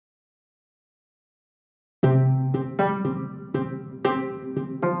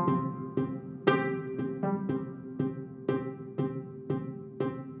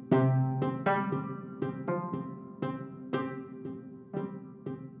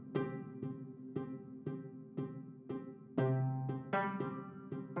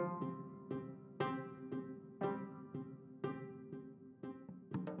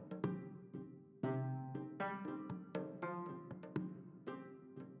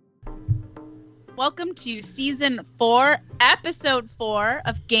Welcome to Season 4, Episode 4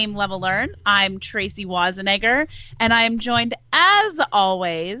 of Game Level Learn. I'm Tracy Wazenegger, and I am joined, as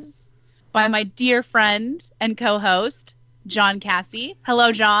always, by my dear friend and co-host, John Cassie.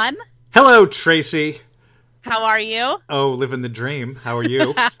 Hello, John. Hello, Tracy. How are you? Oh, living the dream. How are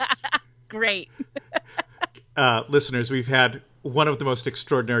you? Great. Listeners, we've had one of the most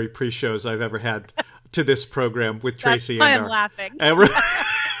extraordinary pre-shows I've ever had to this program with Tracy. That's why I'm laughing.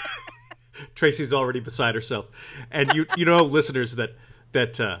 Tracy's already beside herself. And you know, listeners, that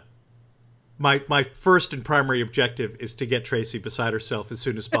my first and primary objective is to get Tracy beside herself as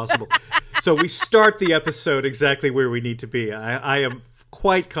soon as possible. So we start the episode exactly where we need to be. I am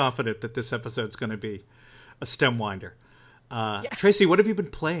quite confident that this episode's going to be a stem winder. Tracy, what have you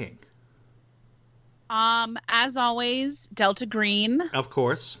been playing? As always, Delta Green. Of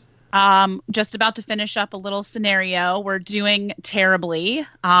course. Just about to finish up a little scenario. We're doing terribly.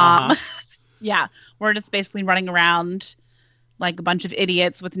 Yeah, we're just basically running around like a bunch of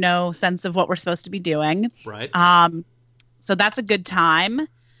idiots with no sense of what we're supposed to be doing. Right. So that's a good time.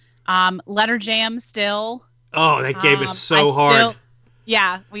 Letter Jam still. Oh, that game is so hard.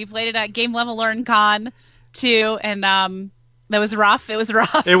 We played it at Game Level Learn Con too, and that was rough. It was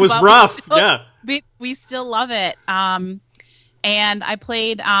rough. It was rough. We still love it. And I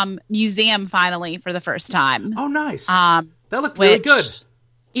played Museum finally for the first time. Oh, nice. That looked really good.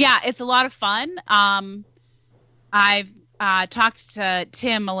 Yeah, it's a lot of fun. I've talked to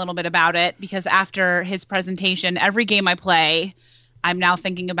Tim a little bit about it because after his presentation, every game I play, I'm now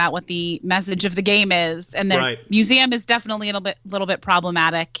thinking about what the message of the game is. And the Museum is definitely a little bit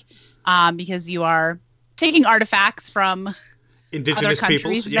problematic because you are taking artifacts from indigenous other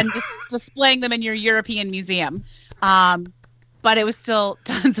countries peoples, and just displaying them in your European museum. But it was still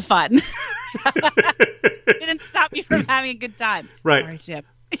tons of fun. It didn't stop me from having a good time. Right. Sorry, Tim.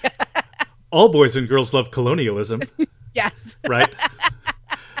 All boys and girls love colonialism. Yes. Right?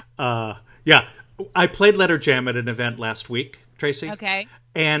 Yeah. I played Letter Jam at an event last week, Tracy. Okay.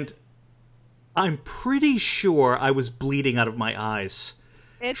 And I'm pretty sure I was bleeding out of my eyes.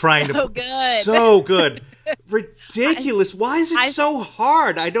 It's So good. Ridiculous. Why is it so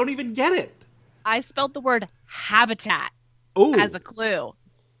hard? I don't even get it. I spelled the word habitat as a clue.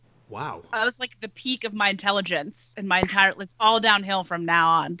 Wow. That was like the peak of my intelligence and it's all downhill from now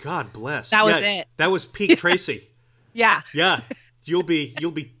on. God bless. That was it. That was peak Tracy. Yeah. Yeah. You'll be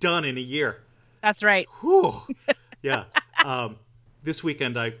done in a year. That's right. Whew. Yeah. This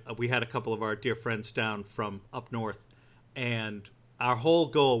weekend we had a couple of our dear friends down from up north, and our whole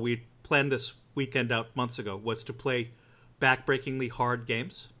goal, we planned this weekend out months ago, was to play backbreakingly hard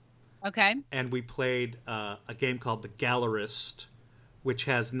games. Okay. And we played a game called The Gallerist, which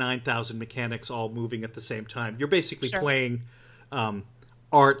has 9,000 mechanics all moving at the same time. You're basically playing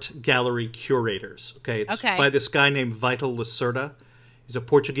art gallery curators. Okay, it's by this guy named Vital Lacerda. He's a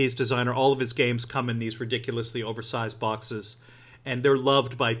Portuguese designer. All of his games come in these ridiculously oversized boxes, and they're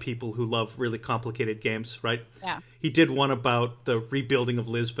loved by people who love really complicated games, right? Yeah. He did one about the rebuilding of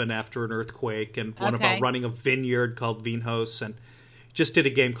Lisbon after an earthquake, and one about running a vineyard called Vinhos, and just did a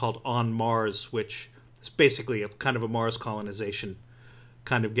game called On Mars, which is basically a kind of a Mars colonization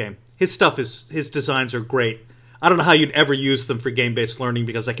kind of game. His designs are great. I don't know how you'd ever use them for game-based learning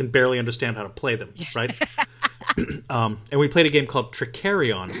because I can barely understand how to play them, right? And we played a game called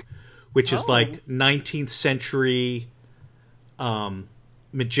Tricarion, which is like 19th century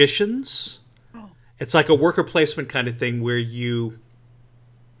magicians. It's like a worker placement kind of thing where you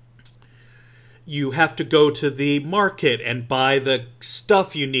have to go to the market and buy the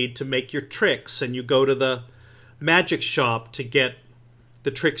stuff you need to make your tricks, and you go to the magic shop to get the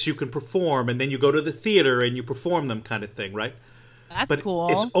tricks you can perform, and then you go to the theater and you perform them, kind of thing, right? That's cool.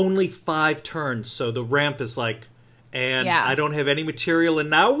 It's only 5 turns, so the ramp is like, I don't have any material, and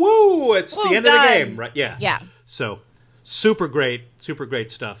now, it's the end of the game, right? Yeah. Yeah. So, super great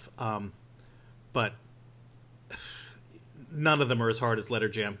stuff. But none of them are as hard as Letter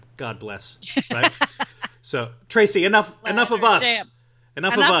Jam. God bless, right? So, Tracy, enough of us.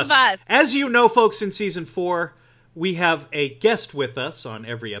 Enough of us. As you know, folks, in Season 4, we have a guest with us on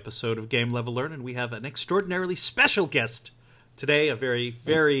every episode of Game Level Learn, and we have an extraordinarily special guest today, a very,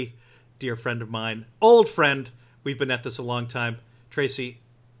 very dear friend of mine, old friend. We've been at this a long time. Tracy,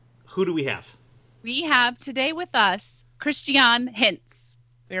 who do we have? We have today with us Christiane Hintz.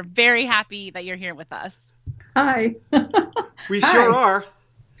 We're very happy that you're here with us. Hi. We sure are.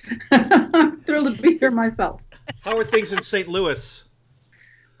 I'm thrilled to be here myself. How are things in St. Louis?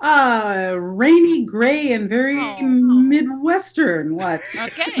 Rainy, gray, and very Midwestern. What?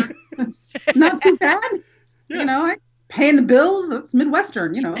 Okay. Not too bad. Yeah. You know, paying the bills, that's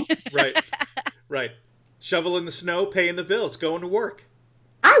Midwestern, you know. Right. Right. Shoveling the snow, paying the bills, going to work.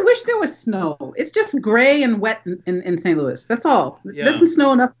 I wish there was snow. It's just gray and wet in St. Louis. That's all. Yeah. It doesn't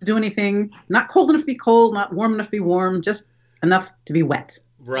snow enough to do anything. Not cold enough to be cold, not warm enough to be warm, just enough to be wet.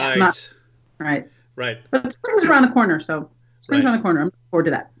 Right. Right. Right. But spring's around the corner, so spring's Right. around the corner. I'm looking forward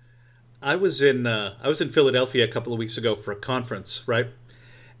to that. I was in Philadelphia a couple of weeks ago for a conference, right?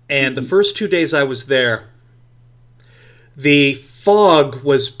 And the first 2 days I was there, the fog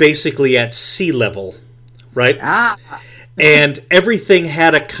was basically at sea level, right? Ah. And everything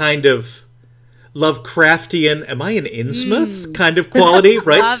had a kind of Lovecraftian, am I in Innsmouth kind of quality,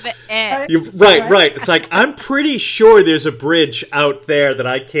 right? Love it. Right. It's like, I'm pretty sure there's a bridge out there that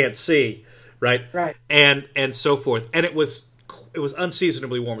I can't see, right? Right. And so forth. And it was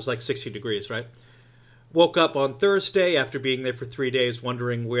unseasonably warm. It was like 60 degrees, right? Woke up on Thursday after being there for 3 days,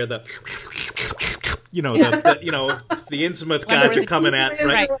 wondering where the Innsmouth guys are coming at,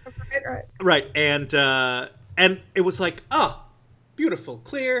 right? Right. And it was like, beautiful,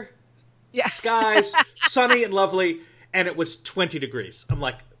 clear skies, sunny and lovely, and it was 20 degrees. I'm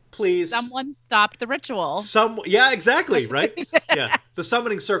like, please. Someone stopped the ritual. Yeah, exactly, right? Yeah. The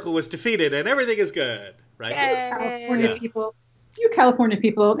summoning circle was defeated and everything is good, right? California people. You California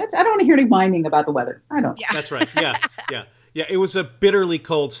people, I don't want to hear any whining about the weather. I don't. Yeah. That's right. Yeah. It was a bitterly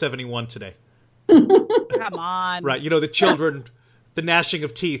cold 71 today. Come on. Right. The children, the gnashing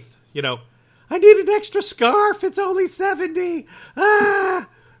of teeth, I need an extra scarf. It's only 70.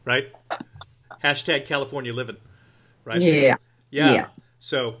 Right. Hashtag California living. Right. Yeah.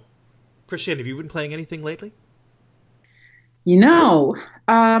 So, Christian, have you been playing anything lately?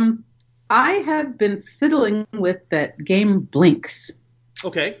 I have been fiddling with that game Blinks.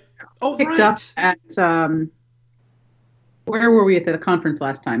 Okay. Oh, Picked right. up at where were we at the conference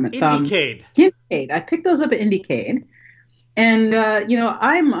last time? At Indiecade. Indiecade. I picked those up at Indiecade, and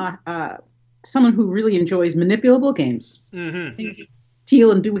I'm someone who really enjoys manipulable games, things you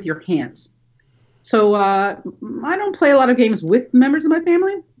feel and do with your hands. So I don't play a lot of games with members of my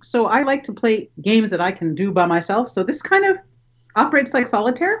family. So I like to play games that I can do by myself. So this kind of operates like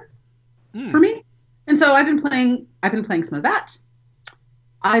solitaire for me. And so I've been playing some of that.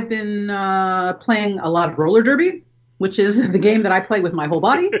 I've been playing a lot of roller derby, which is the game that I play with my whole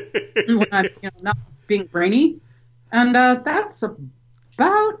body when I'm not being brainy. And that's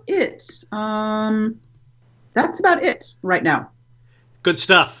about it. That's about it right now. Good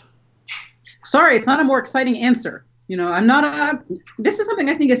stuff. Sorry, it's not a more exciting answer. I'm not this is something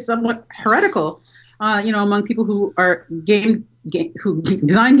I think is somewhat heretical, among people who are who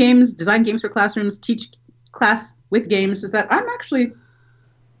design games for classrooms, teach class with games, is that I'm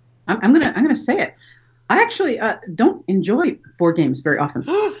gonna say it. I actually don't enjoy board games very often.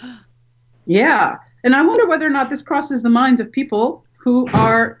 Yeah. And I wonder whether or not this crosses the minds of people who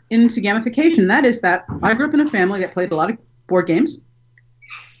are into gamification. That is that I grew up in a family that played a lot of board games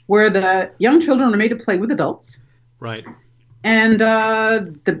where the young children were made to play with adults. Right. And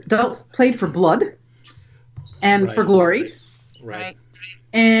the adults played for blood and for glory. Right.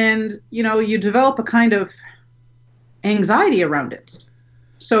 And, you develop a kind of anxiety around it.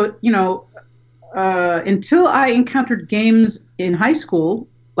 So, until I encountered games in high school,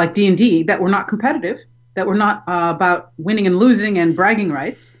 like D&D, that were not competitive, that were not about winning and losing and bragging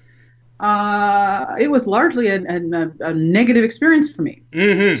rights, it was largely a negative experience for me.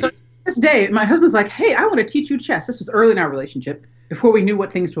 Mm-hmm. So this day, my husband's like, hey, I want to teach you chess. This was early in our relationship, before we knew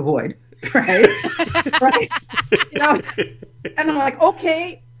what things to avoid, right? Right? And I'm like,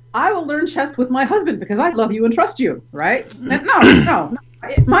 okay, I will learn chess with my husband because I love you and trust you, right? And no.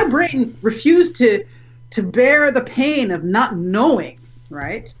 My brain refused to bear the pain of not knowing,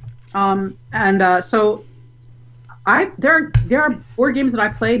 right? So there are board games that I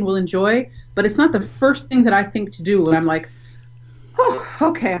play and will enjoy, but it's not the first thing that I think to do when I'm like, oh,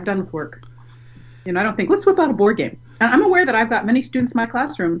 okay, I'm done with work. I don't think, let's whip out a board game. And I'm aware that I've got many students in my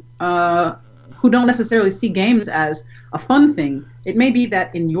classroom who don't necessarily see games as a fun thing. It may be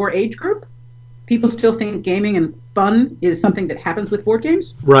that in your age group, people still think gaming and fun is something that happens with board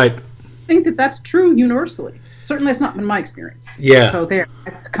games. Right. I think that that's true universally. Certainly, it's not been my experience. Yeah. So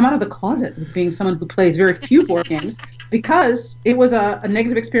I've come out of the closet with being someone who plays very few board games because it was a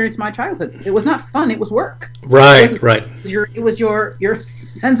negative experience in my childhood. It was not fun. It was work. Right. It was your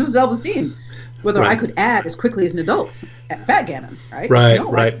sense of self-esteem, whether I could add as quickly as an adult at backgammon. Right.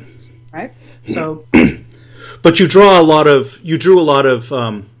 Right. So. But you drew a lot of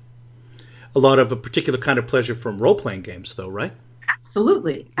a particular kind of pleasure from role-playing games, though, right?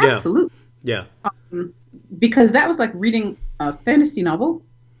 Absolutely. Yeah. Because that was like reading a fantasy novel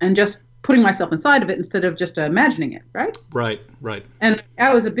and just putting myself inside of it instead of just imagining it, right? Right. And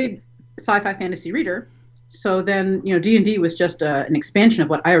I was a big sci-fi fantasy reader. So then, D&D was just an expansion of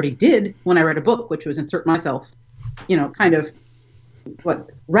what I already did when I read a book, which was insert myself, kind of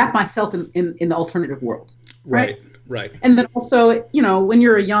wrap myself in the alternative world. Right. And then also, when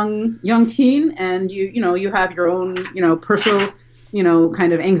you're a young teen and you have your own, personal,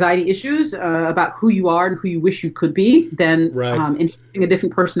 kind of anxiety issues about who you are and who you wish you could be, then inheriting a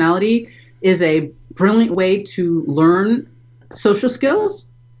different personality is a brilliant way to learn social skills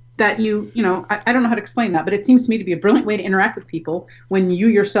that I don't know how to explain that, but it seems to me to be a brilliant way to interact with people when you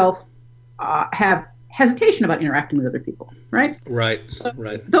yourself have hesitation about interacting with other people, right? Right.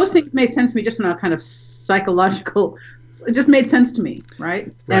 Those things made sense to me just in a kind of psychological, it just made sense to me,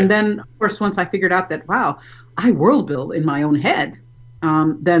 right? And then, of course, once I figured out that, wow, I world build in my own head,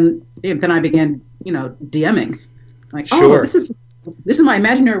 then I began, DMing. Like, sure. This is my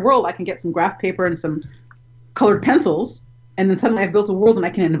imaginary world. I can get some graph paper and some colored pencils, and then suddenly I've built a world and I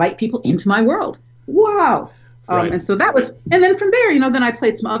can invite people into my world. Wow. And so that was, and then from there, then I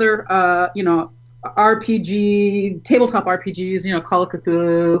played some other, tabletop RPGs, Call of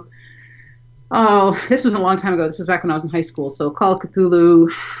Cthulhu. Oh, this was a long time ago. This was back when I was in high school. So Call of Cthulhu,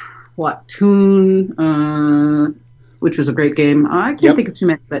 Toon, which was a great game. I can't think of too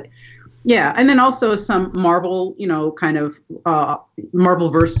many, but yeah. And then also some Marvel, kind of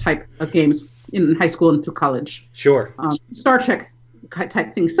Marvel-verse type of games in high school and through college. Sure. Star Trek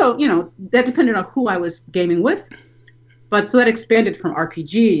type thing. So, that depended on who I was gaming with. But so that expanded from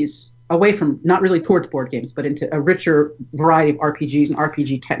RPGs away from, not really towards board games, but into a richer variety of RPGs and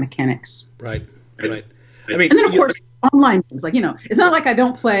RPG type mechanics. Right. I mean, and then of course online things like, it's not like I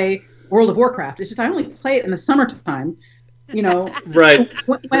don't play World of Warcraft. It's just I only play it in the summertime, right.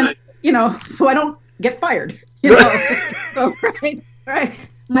 When, so I don't get fired. So right.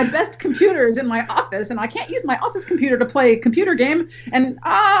 My best computer is in my office, and I can't use my office computer to play a computer game. And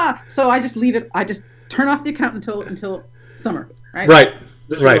so I just leave it. I just turn off the account until summer. Right.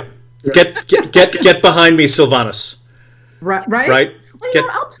 Get behind me, Sylvanas. Right. Well,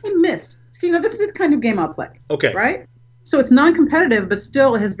 I'll play Myst. See, now this is the kind of game I'll play. Okay. Right. So it's non-competitive, but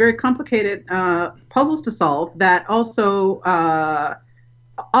still has very complicated puzzles to solve that also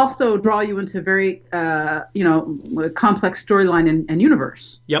draw you into very complex storyline and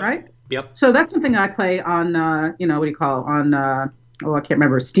universe. Yep. Right. Yep. So that's something I play on I can't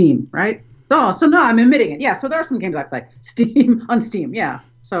remember, Steam, right? Oh, so no, I'm admitting it. Yeah. So there are some games I play on Steam. Yeah.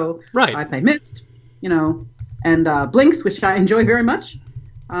 So I play Myst, and Blinks, which I enjoy very much.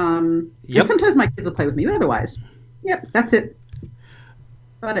 And sometimes my kids will play with me, but otherwise, that's it.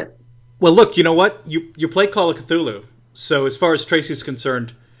 About it. Well, look, you know what? You play Call of Cthulhu. So as far as Tracy's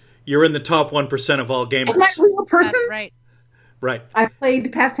concerned, you're in the top 1% of all gamers. Am I a real person? That's right. I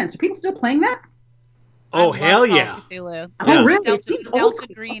played past tense. Are people still playing that? Oh, hell yeah. Cthulhu. Oh, really? Delta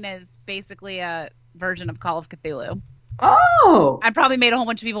Green is basically a version of Call of Cthulhu. Oh. I probably made a whole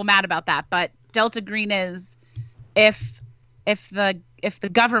bunch of people mad about that, but Delta Green is if the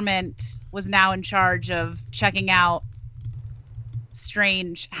government was now in charge of checking out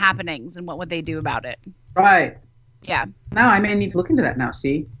strange happenings, and what would they do about it? Right. Yeah. Now I may need to look into that now.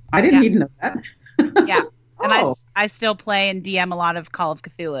 See, I didn't need to know that. Yeah. And I still play and DM a lot of Call of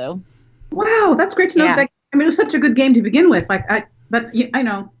Cthulhu. Wow, that's great to know. That, it was such a good game to begin with. I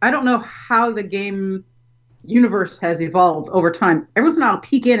don't know how the game universe has evolved over time. Every once in a while I'll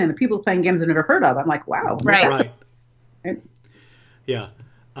peek in and the people playing games I've never heard of. I'm like, wow. Right. Yeah.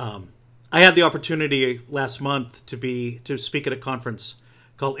 I had the opportunity last month to speak at a conference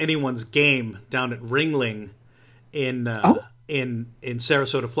called Anyone's Game down at Ringling in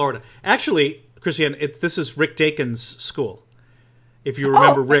Sarasota, Florida. Actually, Christiane, this is Rick Dakin's school. If you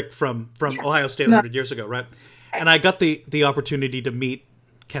remember Rick from Ohio State 100 years ago, right? And I got the opportunity to meet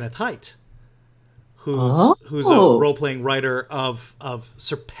Kenneth Haidt, who's a role-playing writer of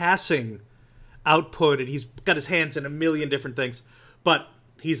surpassing output, and he's got his hands in a million different things. But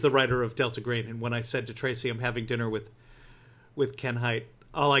he's the writer of Delta Green. And when I said to Tracy, I'm having dinner with Ken Haidt,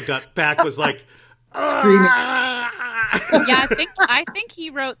 all I got back was like, screaming. Yeah, I think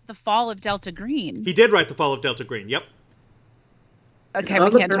he wrote The Fall of Delta Green. He did write The Fall of Delta Green. Yep. Okay,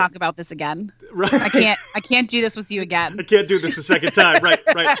 we can't talk about this again. Right. I can't do this with you again. I can't do this a second time. Right.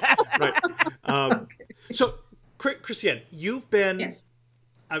 So, Christiane, you've been. Yes.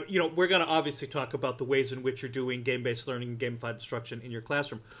 We're going to obviously talk about the ways in which you're doing game-based learning and gamified instruction in your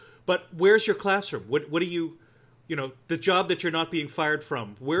classroom. But where's your classroom? What do you, the job that you're not being fired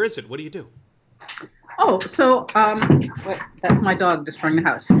from, where is it? What do you do? Oh, so, that's my dog destroying the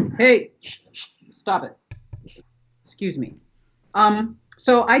house. Hey, stop it. Excuse me.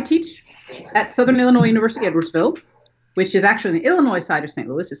 So I teach at Southern Illinois University, Edwardsville. which is actually on the Illinois side of St.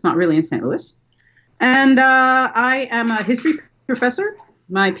 Louis. It's not really in St. Louis. And I am a history professor.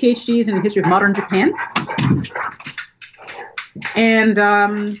 My PhD is in the history of modern Japan. And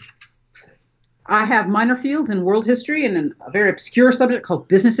I have minor fields in world history and a very obscure subject called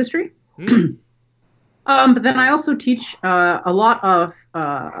business history. But then I also teach a lot of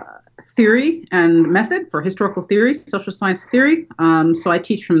theory and method for historical theory, social science theory. So I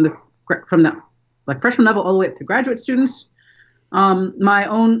teach from the like freshman level all the way up to graduate students. My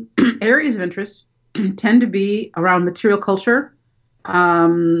own areas of interest tend to be around material culture,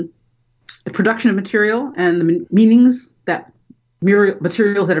 the production of material, and the meanings that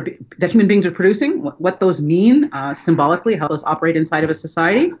materials that human beings are producing, what those mean symbolically, how those operate inside of a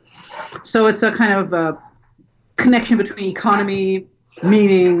society. So it's a kind of a connection between economy,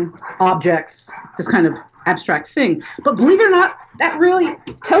 meaning, objects, this kind of abstract thing. But believe it or not, that really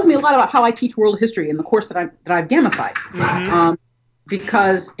tells me a lot about how I teach world history in the course that I've gamified. Mm-hmm.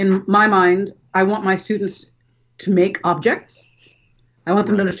 Because in my mind, I want my students to make objects. I want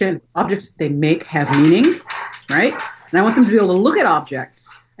them to understand objects they make have meaning, right? And I want them to be able to look at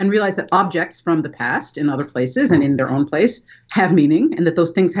objects and realize that objects from the past in other places and in their own place have meaning, and that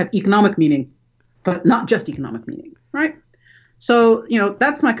those things have economic meaning, but not just economic meaning, right? So,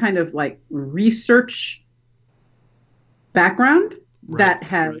 that's my kind of like research background that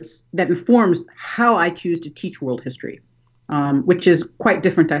informs how I choose to teach world history, which is quite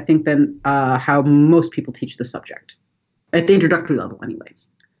different, I think, than how most people teach the subject at the introductory level anyway.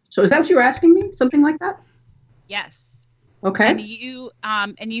 So is that what you were asking me? Something like that? Yes. Okay. And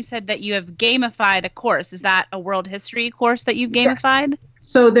you said that you have gamified a course. Is that a world history course that you've gamified? Yes.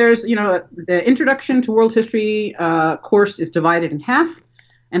 So there's, the introduction to world history course is divided in half,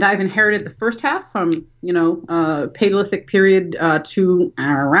 and I've inherited the first half from, Paleolithic period to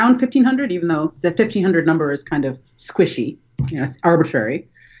around 1500, even though the 1500 number is kind of squishy, it's arbitrary.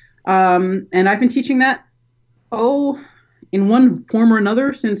 And I've been teaching that, in one form or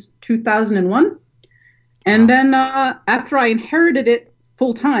another since 2001. And then after I inherited it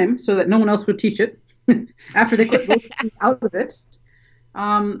full time so that no one else would teach it, after they quit out of it,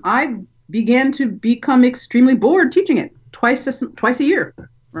 I began to become extremely bored teaching it twice a year,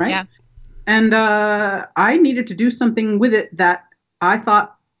 right? Yeah. And I needed to do something with it that I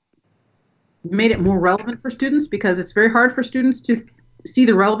thought made it more relevant for students, because it's very hard for students to see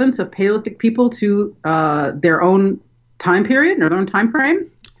the relevance of Paleolithic people to their own time period or their own time frame.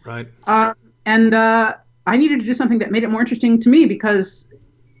 Right. And I needed to do something that made it more interesting to me, because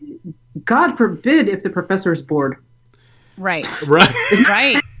God forbid if the professor is bored. Right. Right.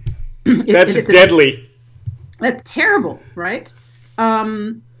 Right. That's deadly. That's terrible, right?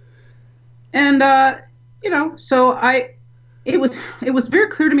 So it was very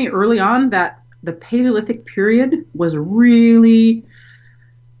clear to me early on that the Paleolithic period was really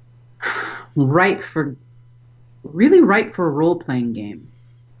ripe for a role-playing game.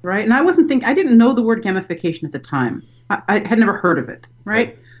 Right. And I didn't know the word gamification at the time. I had never heard of it.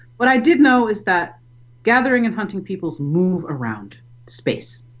 Right. What I did know is that gathering and hunting peoples move around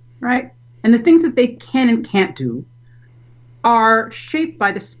space. Right. And the things that they can and can't do are shaped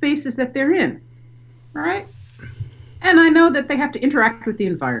by the spaces that they're in. Right. And I know that they have to interact with the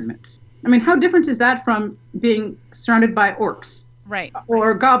environment. I mean, how different is that from being surrounded by orcs? Right.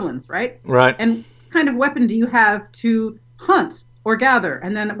 Or goblins. Right. Right. And what kind of weapon do you have to hunt or gather?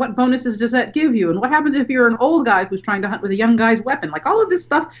 And then what bonuses does that give you? And what happens if you're an old guy who's trying to hunt with a young guy's weapon? Like all of this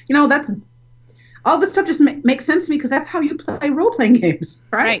stuff, all this stuff just makes sense to me, because that's how you play role-playing games,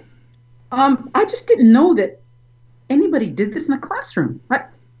 right? I just didn't know that anybody did this in a classroom.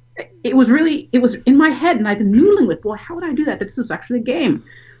 It was in my head, and I've been noodling with, well, how would I do that? This was actually a game.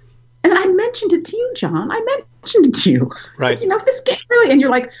 And I mentioned it to you, John. I mentioned it to you. Right. This game really, and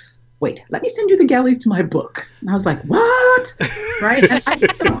you're like, wait, let me send you the galleys to my book. And I was like, what? Right? And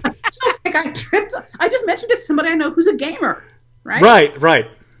I tripped. I just mentioned it to somebody I know who's a gamer. Right? Right.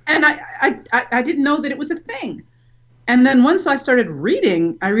 And I didn't know that it was a thing. And then once I started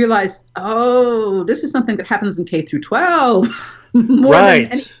reading, I realized, this is something that happens in K through 12 more than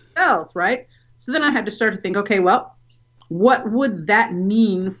anything else, right? So then I had to start to think, okay, well, what would that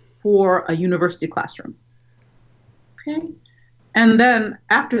mean for a university classroom? Okay. And then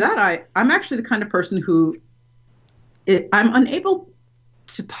after that, I'm actually the kind of person who I'm unable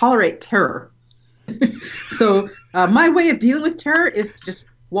to tolerate terror. So my way of dealing with terror is to just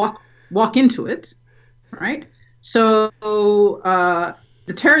walk into it, right? So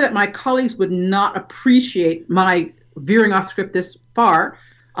the terror that my colleagues would not appreciate my veering off script this far,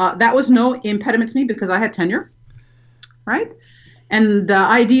 that was no impediment to me, because I had tenure, right? And the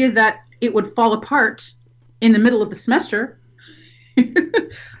idea that it would fall apart in the middle of the semester,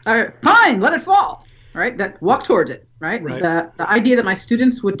 fine, let it fall, right? That walk towards it, right? The idea that my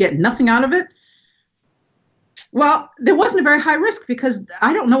students would get nothing out of it, well, there wasn't a very high risk because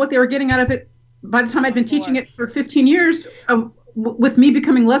I don't know what they were getting out of it by the time I'd been teaching it for 15 years, with me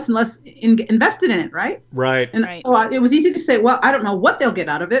becoming less and less invested in it, right? Right. And so it was easy to say, well, I don't know what they'll get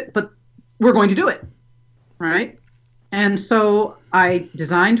out of it, but we're going to do it, right? And so I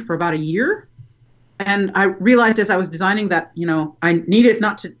designed for about a year, and I realized as I was designing that, I needed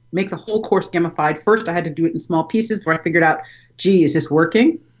not to make the whole course gamified. First, I had to do it in small pieces where I figured out, gee, is this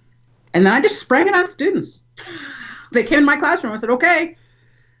working? And then I just sprang it on students. They came in my classroom. I said, okay,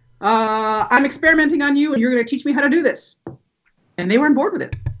 I'm experimenting on you, and you're going to teach me how to do this. And they were on board with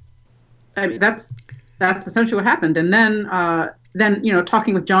it. I mean, that's essentially what happened. And then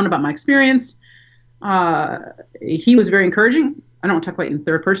talking with John about my experience, he was very encouraging. I don't want to talk about it in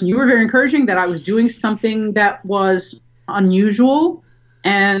third person. You were very encouraging that I was doing something that was unusual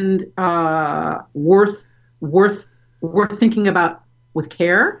and worth thinking about with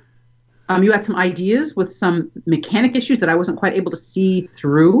care. You had some ideas with some mechanic issues that I wasn't quite able to see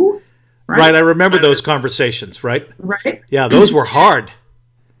through. Right, I remember those conversations, right? Right. Yeah, those were hard.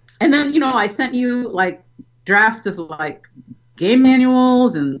 And then, I sent you drafts of game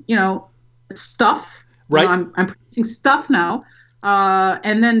manuals and, stuff. Right. I'm producing stuff now.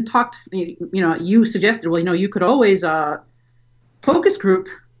 And then you suggested, well, you could always focus group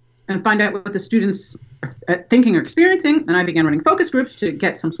and find out what the students are thinking or experiencing. And I began running focus groups to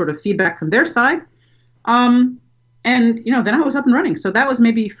get some sort of feedback from their side. And, then I was up and running. So that was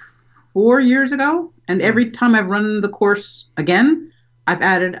maybe 4 years ago. And every time I've run the course again, I've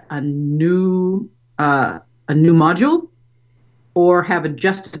added a new module, or have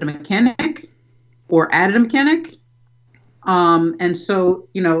adjusted a mechanic, or added a mechanic. And so,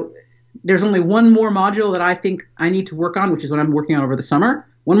 there's only one more module that I think I need to work on, which is what I'm working on over the summer.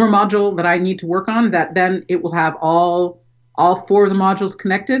 One more module that I need to work on, that then it will have all 4 of the modules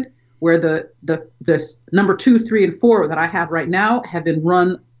connected, where the number 2, 3, and 4 that I have right now have been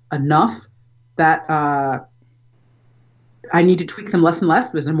run enough that I need to tweak them less and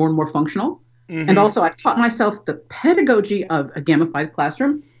less because they're more and more functional. Mm-hmm. And also I've taught myself the pedagogy of a gamified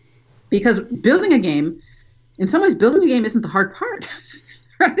classroom, because building a game, in some ways, building a game isn't the hard part.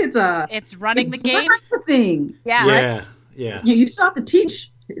 Right? It's running the game. The thing. Yeah. Yeah. Right? Yeah. You still have to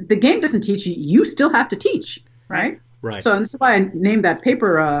teach. The game doesn't teach you. You still have to teach. Right. Right. So that's why I named that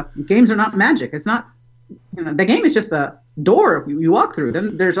paper, Games Are Not Magic. It's not, the game is just the door you walk through.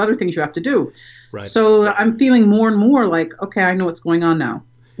 Then there's other things you have to do. Right. So I'm feeling more and more like, okay, I know what's going on now.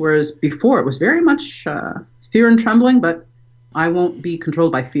 Whereas before it was very much fear and trembling, but I won't be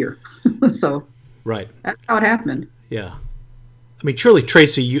controlled by fear. So right. That's how it happened. Yeah. I mean, truly,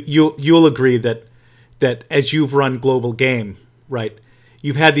 Tracy, you'll agree that as you've run Global Game, right,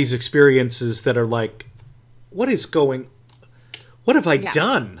 you've had these experiences that are like, what have I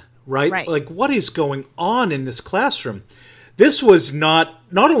done? Right? Like, what is going on in this classroom? This was not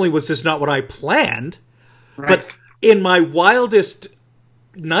only was this not what I planned, but in my wildest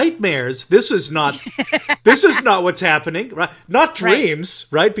nightmares, this is not what's happening, right? Not dreams,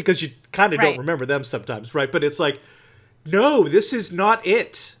 right? Because you kind of don't remember them sometimes, right? But it's like, no, this is not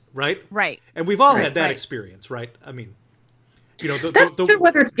it, right? Right. And we've all had that experience, right? I mean, that's true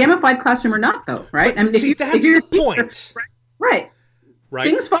whether it's gamified classroom or not, though, right? I mean, see, that's the point. Right.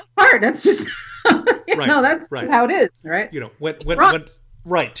 Things fall apart. That's just that's how it is, right? When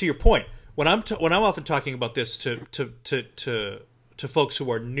right, to your point, when I'm often talking about this to folks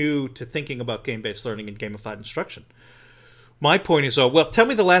who are new to thinking about game-based learning and gamified instruction, my point is, tell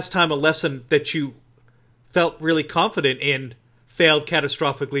me the last time a lesson that you felt really confident in failed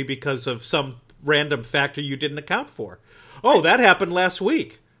catastrophically because of some random factor you didn't account for. Oh, that happened last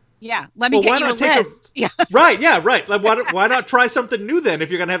week. Yeah, let me get you a list. Right, yeah, right. Like, why not try something new then if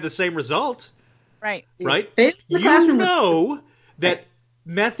you're going to have the same result? Right. Right? You know that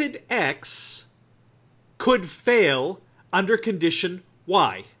method X could fail under condition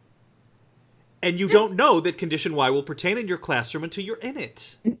Y. And you don't know that condition Y will pertain in your classroom until you're in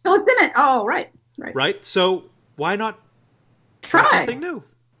it. Until it's in it. Oh, right. Right? So why not try something new?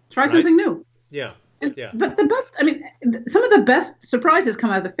 Try something new. Yeah. Yeah. But some of the best surprises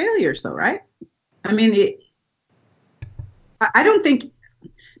come out of the failures, though, right? I mean, I don't think,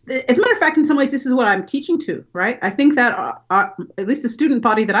 as a matter of fact, in some ways, this is what I'm teaching to, right? I think that at least the student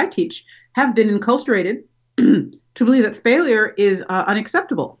body that I teach have been enculturated to believe that failure is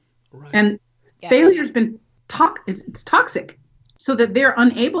unacceptable. Right. And failure has been it's toxic, so that they're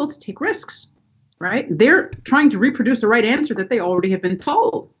unable to take risks, right? They're trying to reproduce the right answer that they already have been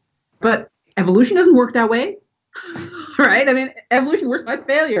told. But Evolution doesn't work that way, right? I mean, evolution works by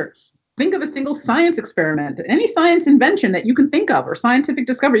failure. Think of a single science experiment, any science invention that you can think of or scientific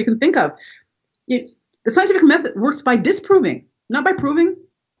discovery you can think of. The scientific method works by disproving, not by proving.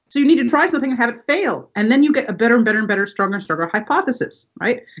 So you need to try something and have it fail. And then you get a better and better and better, stronger and stronger hypothesis,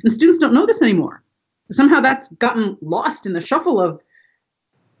 right? And students don't know this anymore. Somehow that's gotten lost in the shuffle of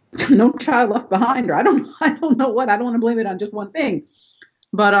No Child Left Behind, or I don't know what. I don't want to blame it on just one thing.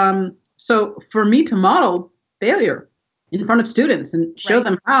 But so for me to model failure in front of students and show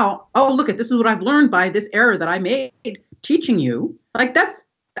them how, oh, look, this is what I've learned by this error that I made teaching you. Like that's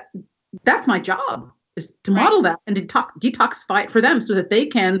my job, is to model that and detoxify it for them so that they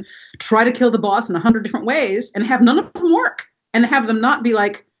can try to kill the boss in 100 different ways and have none of them work, and have them not be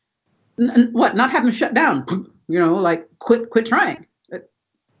like, not have them shut down, like quit trying.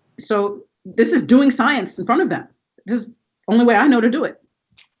 So this is doing science in front of them. This is the only way I know to do it.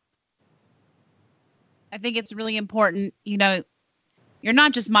 I think it's really important, you're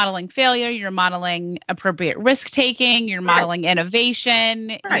not just modeling failure, you're modeling appropriate risk taking, you're modeling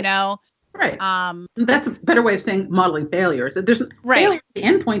innovation, Right. That's a better way of saying modeling failure. Is that there's failure at the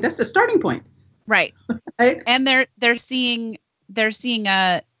end point, that's the starting point. Right. Right. And they're seeing their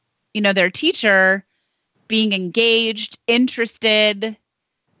teacher being engaged, interested,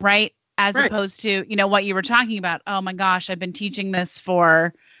 right? As opposed to, what you were talking about. Oh my gosh, I've been teaching this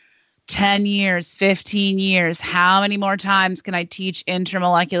for 10 years, 15 years. How many more times can I teach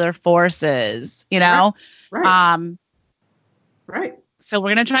intermolecular forces? Right. So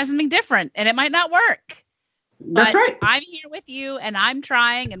we're going to try something different, and it might not work. That's right. I'm here with you, and I'm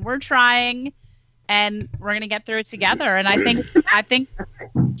trying, and we're trying, and we're going to get through it together. And I think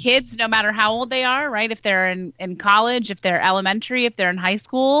kids, no matter how old they are, right? If they're in college, if they're elementary, if they're in high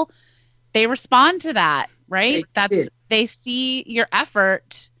school, they respond to that, right? They see your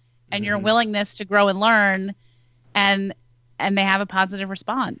effort and your willingness to grow and learn, and they have a positive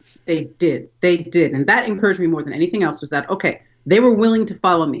response. They did. And that encouraged me more than anything else, was that, okay, they were willing to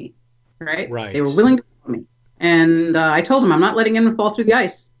follow me, right? Right. They were willing to follow me. And I told them, I'm not letting anyone fall through the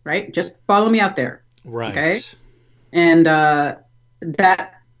ice, right? Just follow me out there. Right. Okay. And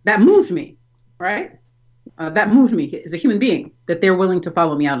that moved me, right? That moved me as a human being, that they're willing to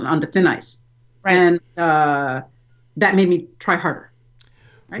follow me out onto thin ice. Right. And that made me try harder.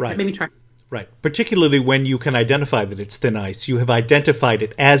 Right. That made me try. Right. Particularly when you can identify that it's thin ice. You have identified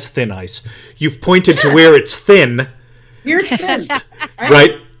it as thin ice. You've pointed to where it's thin. Here's thin.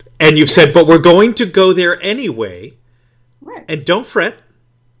 Right. And you've said, but we're going to go there anyway. Right. And don't fret.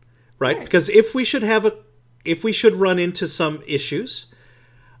 Right. Because if we should run into some issues,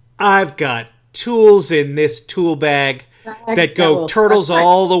 I've got tools in this tool bag that go turtles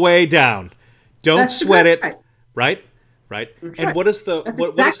all the way down. Don't sweat it. Right. And what is the... That's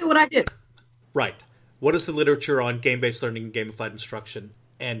exactly what I did. Right. What does the literature on game-based learning and gamified instruction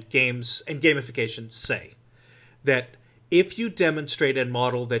and games and gamification say? That if you demonstrate and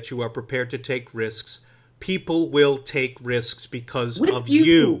model that you are prepared to take risks, people will take risks because of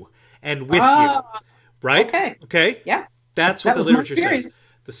you and with you. Right? Okay? Yeah. That's what the literature says.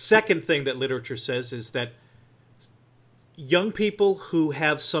 The second thing that literature says is that young people who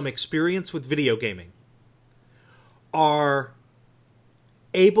have some experience with video gaming are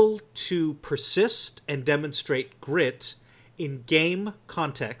able to persist and demonstrate grit in game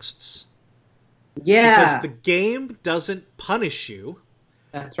contexts. Yeah. Because the game doesn't punish you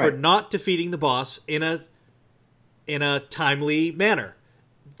for not defeating the boss in a timely manner.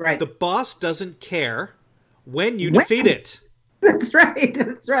 Right. The boss doesn't care when you defeat it. That's right.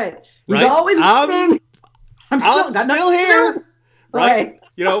 He's always winning. I'm still here. Right.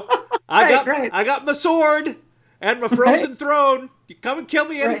 I got my sword and my frozen throne. You come and kill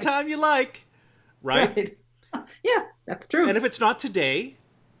me anytime you like. Right? Yeah, that's true. And if it's not today,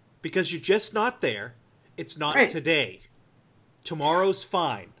 because you're just not there, it's not today. Tomorrow's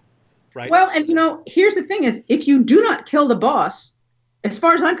fine. Right? Well, and here's the thing is, if you do not kill the boss, as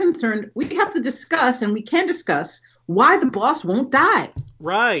far as I'm concerned, we have to discuss, and we can discuss, why the boss won't die.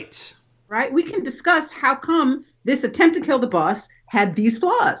 Right. Right? We can discuss how come this attempt to kill the boss had these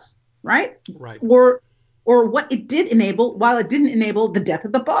flaws. Right? Right. Or what it did enable, while it didn't enable the death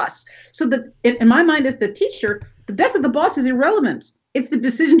of the boss. So that, in my mind as the teacher, the death of the boss is irrelevant. It's the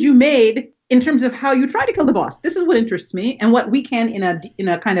decisions you made in terms of how you try to kill the boss. This is what interests me, and what we can in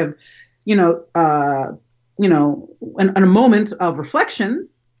a kind of, in a moment of reflection,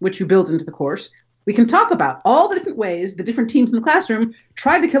 which you build into the course, we can talk about all the different ways the different teams in the classroom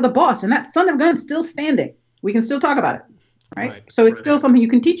tried to kill the boss, and that son of a gun's still standing. We can still talk about it, right? So it's still something you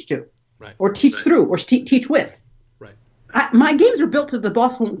can teach to, or teach through, or teach with. Right. My games are built so the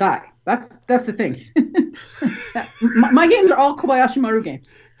boss won't die. That's the thing. My games are all Kobayashi Maru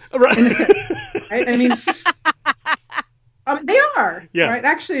games. Right. Right? I mean, they are. Yeah. Right.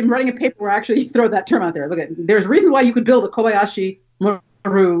 Actually, I'm writing a paper where I actually throw that term out there. Look, there's a reason why you could build a Kobayashi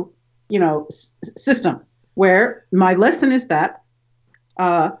Maru, system. Where my lesson is that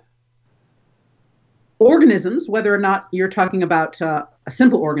organisms, whether or not you're talking about a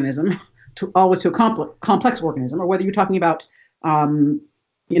simple organism all the way to a complex organism, or whether you're talking about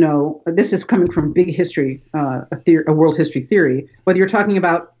this is coming from big history, a world history theory, whether you're talking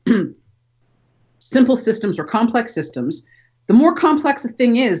about simple systems or complex systems, the more complex a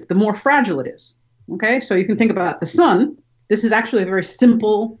thing is, the more fragile it is. Okay, so you can think about the sun. This is actually a very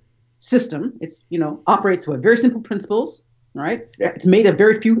simple system. It's, operates with very simple principles, right? It's made of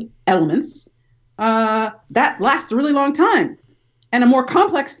very few elements. That lasts a really long time. And a more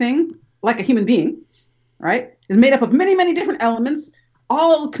complex thing, like a human being, right, is made up of many, many different elements,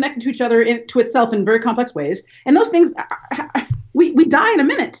 all connected to each other to itself in very complex ways. And those things, we die in a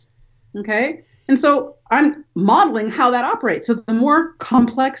minute, okay? And so I'm modeling how that operates. So the more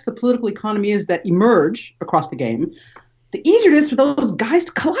complex the political economy is that emerge across the game, the easier it is for those guys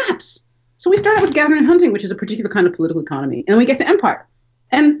to collapse. So we start out with gathering and hunting, which is a particular kind of political economy, and we get to empire.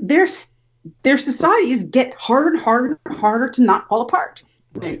 And their societies get harder and harder and harder to not fall apart.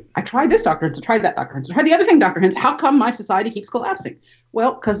 Right. I tried this, Dr. Hinz. I tried that, Dr. Hinz. I tried the other thing, Dr. Hinz. How come my society keeps collapsing?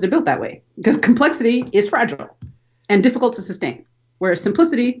 Well, because they're built that way. Because complexity is fragile and difficult to sustain, whereas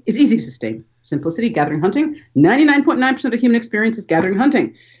simplicity is easy to sustain. Simplicity, gathering, hunting, 99.9% of human experience is gathering,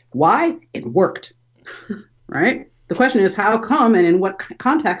 hunting. Why? It worked, right? The question is how come and in what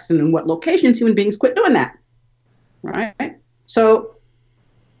context and in what locations human beings quit doing that, right? So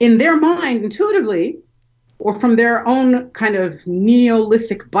in their mind, intuitively, or from their own kind of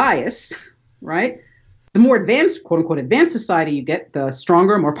Neolithic bias, right? The more advanced, quote unquote, advanced society you get, the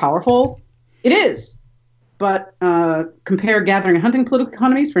stronger, more powerful it is. But compare gathering and hunting political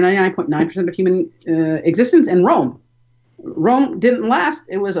economies for 99.9% of human existence and Rome. Rome didn't last.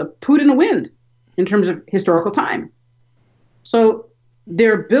 It was a poot in the wind in terms of historical time. So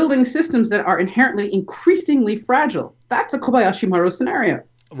they're building systems that are inherently increasingly fragile. That's a Kobayashi Maru scenario.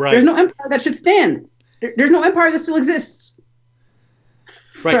 Right. There's no empire that should stand. There's no empire that still exists.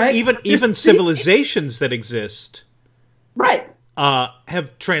 Right. Even civilizations that exist, right,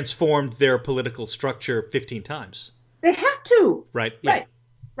 have transformed their political structure 15 times. They have to. Right. Yeah.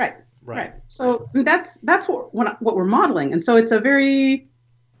 Right. So that's what we're modeling, and so it's a very.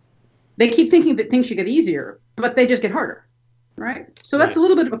 They keep thinking that things should get easier, but they just get harder. Right. So that's a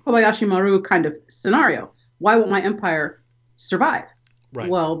little bit of a Kobayashi Maru kind of scenario. Why won't my empire survive? Right.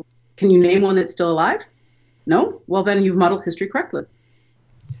 Well, can you name one that's still alive? No? Well, then you've modeled history correctly.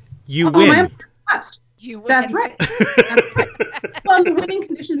 You win. You win. That's right. That's right. Well, the winning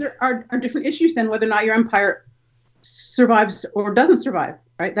conditions are different issues than whether or not your empire survives or doesn't survive,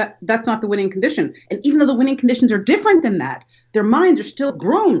 right? That's not the winning condition. And even though the winning conditions are different than that, their minds are still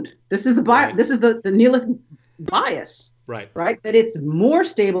groomed. This is the Right. This is the Neolithic bias. Right? That it's more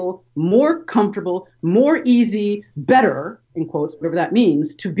stable, more comfortable, more easy, better, in quotes, whatever that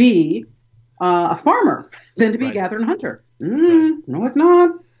means, to be a farmer than to be a gatherer and hunter. No, it's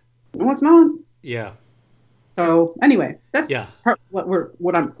not. No, it's not. Yeah. So anyway, that's part of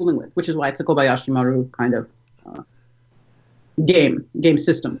what I'm fooling with, which is why it's a Kobayashi Maru kind of game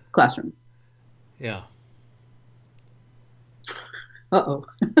system classroom. Yeah. Uh-oh.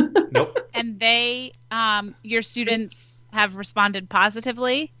 Nope. And they, your students have responded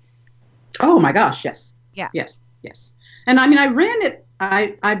positively? Oh my gosh, yes. Yeah. Yes. And I mean, I ran it,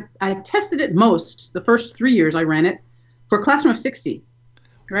 I tested it most, the first 3 years I ran it, for a classroom of 60.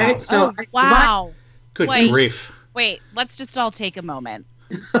 Right? Wow. So wow. Good grief. Wait, let's just all take a moment.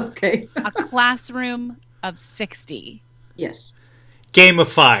 Okay. A classroom of 60. Yes.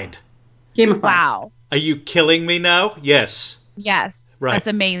 Gamified. Wow. Are you killing me now? Yes. Yes. Right. That's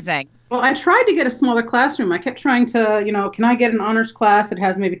amazing. Well, I tried to get a smaller classroom. I kept trying to, can I get an honors class that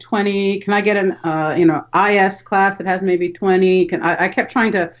has maybe 20? Can I get an, IS class that has maybe 20? I kept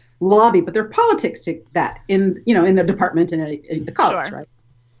trying to lobby, but there are politics to that in the department and in the college, Sure. right?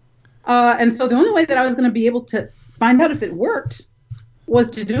 And so the only way that I was going to be able to find out if it worked was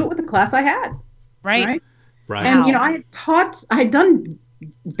to do it with the class I had. Right. And, Wow. I had done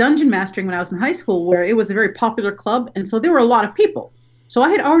dungeon mastering when I was in high school, where it was a very popular club. And so there were a lot of people. So I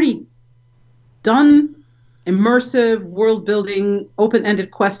had already done immersive world building,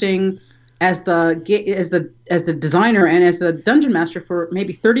 open-ended questing as the designer and as the dungeon master for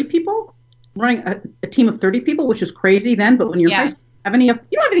maybe 30 people, running a team of 30 people, which is crazy then. But when you're in high school, you don't have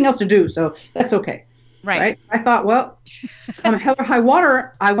anything else to do, so that's okay. Right. I thought, well, come hell or high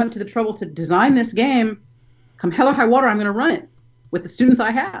water, I went to the trouble to design this game. Come hell or high water, I'm going to run it with the students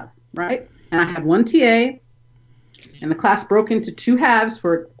I have, right? And I had one TA, and the class broke into two halves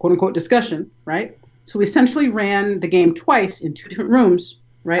for quote unquote discussion, right? So we essentially ran the game twice in two different rooms,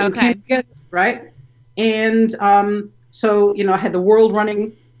 right? Okay. We came together, right? And so, I had the world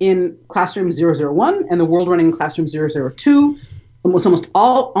running in classroom 001 and the world running in classroom 002. It was almost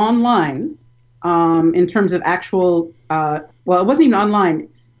all online in terms of actual, it wasn't even online.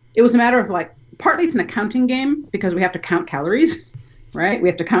 It was a matter of partly it's an accounting game because we have to count calories, right? We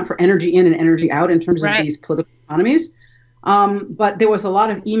have to count for energy in and energy out in terms of these political economies. But there was a lot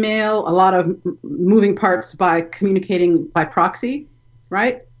of email, a lot of moving parts by communicating by proxy,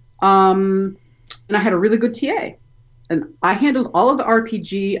 right? And I had a really good TA. And I handled all of the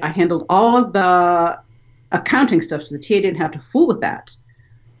RPG. I handled all of the accounting stuff, so the TA didn't have to fool with that.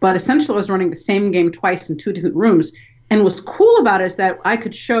 But essentially, I was running the same game twice in two different rooms. And what's cool about it is that I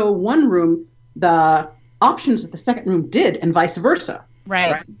could show one room the options that the second room did and vice versa.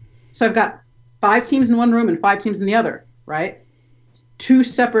 Right. So I've got 5 teams in one room and 5 teams in the other, right? 2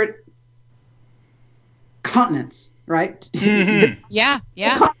 separate continents, right? Mm-hmm. Yeah.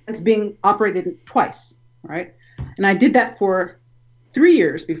 Continents being operated twice, right? And I did that for 3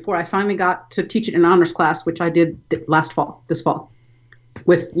 years before I finally got to teach it in an honors class, which I did this fall,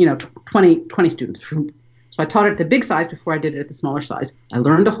 with 20 students. So I taught it at the big size before I did it at the smaller size. I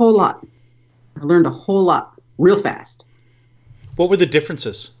learned a whole lot. Real fast. What were the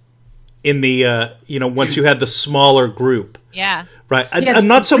differences in the once you had the smaller group? Yeah. Right.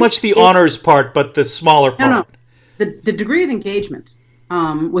 Not so much the honors part, but the smaller part. No. The degree of engagement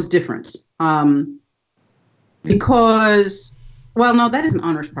was different. Because, that is an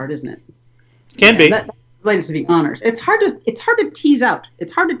honors part, isn't it? Can be. That's related to the honors. It's hard to tease out.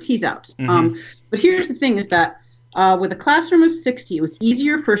 Mm-hmm. But here's the thing: is that with a classroom of 60, it was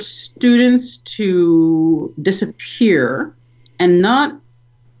easier for students to disappear and not.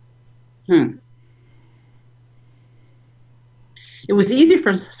 It was easier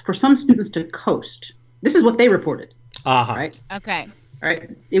for some students to coast. This is what they reported. Right. Okay. Right.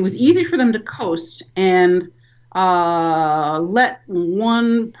 It was easy for them to coast and let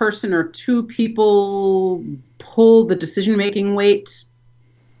one person or 2 people pull the decision-making weight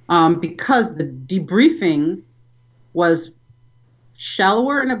because the debriefing was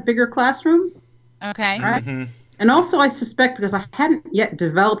shallower in a bigger classroom. Okay. Right? Mm-hmm. And also, I suspect because I hadn't yet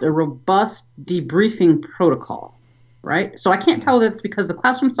developed a robust debriefing protocol, right? So I can't tell that it's because the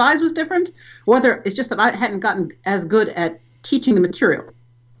classroom size was different, or whether it's just that I hadn't gotten as good at teaching the material.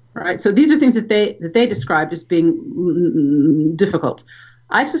 Right. So these are things that they described as being difficult.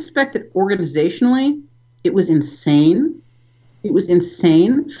 I suspect that organizationally it was insane.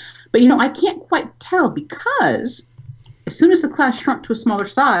 But I can't quite tell because as soon as the class shrunk to a smaller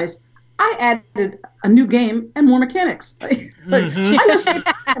size, I added a new game and more mechanics. Mm-hmm. I just said,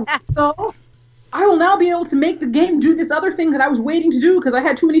 so I will now be able to make the game do this other thing that I was waiting to do because I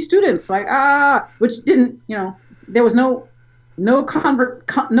had too many students. Which didn't, there was no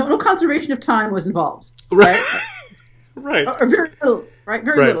conservation of time was involved. Right. Right. Or very little. Right.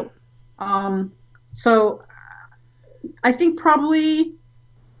 Very little. So I think probably,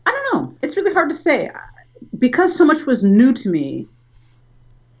 I don't know. It's really hard to say because so much was new to me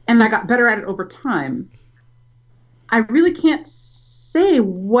and I got better at it over time. I really can't say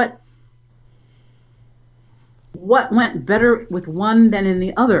what went better with one than in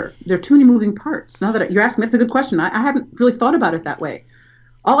the other. There are too many moving parts. Now that you're asking, that's a good question. I haven't really thought about it that way.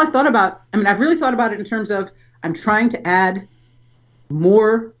 I've really thought about it in terms of I'm trying to add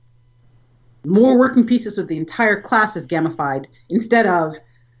more working pieces so the entire class is gamified instead of,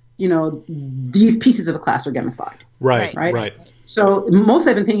 these pieces of the class are gamified. Right. So mostly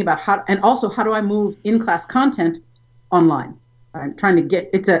I've been thinking about how do I move in-class content online? I'm trying to get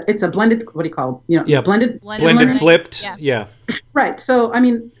it's a blended, what do you call it? Blended flipped. Yeah. Right. So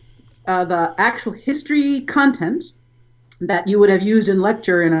the actual history content that you would have used in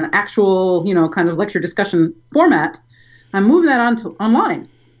lecture in an actual kind of lecture discussion format, I'm moving that online,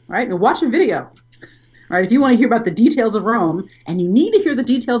 right? And watch a video, right? If you want to hear about the details of Rome, and you need to hear the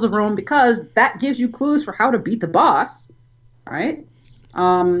details of Rome because that gives you clues for how to beat the boss, right?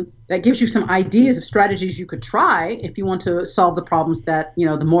 That gives you some ideas of strategies you could try if you want to solve the problems that the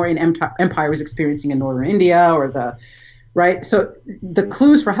Mauryan Empire was experiencing in northern India, or right. So the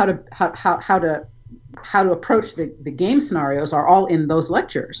clues for how to approach the game scenarios are all in those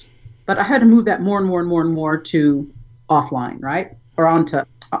lectures. But I had to move that more and more to offline, right, or into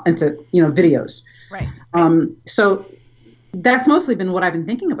videos. Right. So that's mostly been what I've been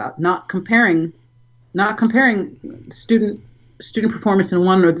thinking about, not comparing not comparing student performance in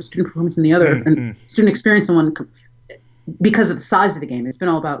one or the student performance in the other, and student experience in one because of the size of the game. It's been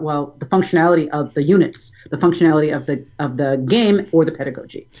all about, well, the functionality of the units, the functionality of the game or the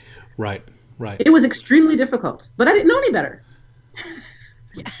pedagogy. Right. It was extremely difficult, but I didn't know any better.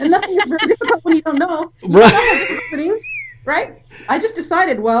 And nothing is very difficult when you don't know. You don't know how difficult it is, right? I just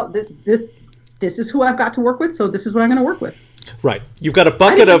decided, well, this is who I've got to work with, so this is what I'm going to work with. Right. You've got a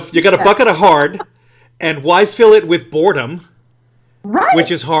bucket of hard, and why fill it with boredom? Right. Which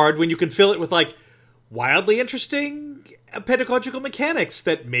is hard when you can fill it with like wildly interesting pedagogical mechanics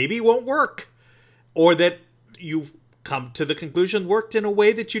that maybe won't work, or that you've come to the conclusion worked in a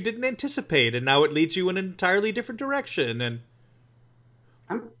way that you didn't anticipate, and now it leads you in an entirely different direction. And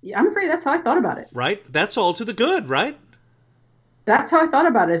I'm afraid that's how I thought about it. Right. That's all to the good, right? That's how I thought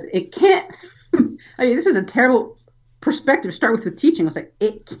about it. Is it can't. I mean, this is a terrible perspective to start with teaching. It's like,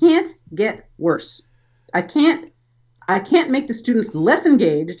 it can't get worse. I can't make the students less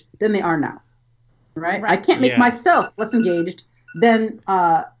engaged than they are now, right? I can't make myself less engaged than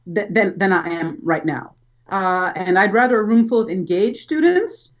I am right now. And I'd rather a room full of engaged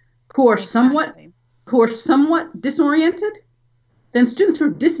students who are somewhat disoriented than students who are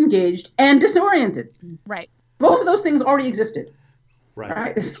disengaged and disoriented. Right. Both of those things already existed.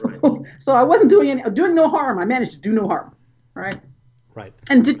 Right. So I wasn't doing no harm. I managed to do no harm. Right.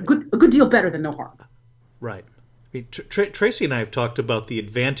 And did a good deal better than no harm. Right. I mean, Tracy and I have talked about the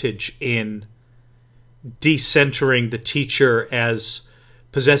advantage in decentering the teacher as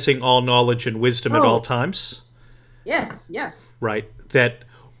possessing all knowledge and wisdom at all times. Yes. Right. That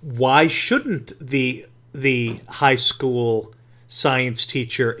why shouldn't the high school science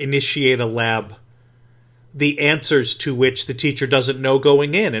teacher initiate a lab, the answers to which the teacher doesn't know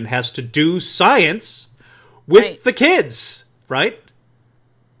going in, and has to do science with the kids, right?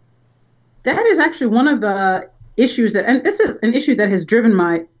 That is actually one of the issues and this is an issue that has driven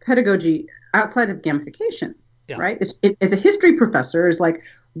my pedagogy outside of gamification, right? As a history professor, is like,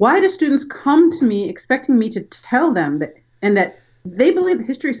 why do students come to me expecting me to tell them that they believe that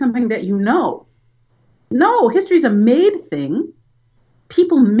history is something that you know? No, history is a made thing.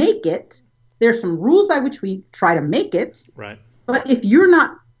 People make it. There's some rules by which we try to make it. Right. But if you're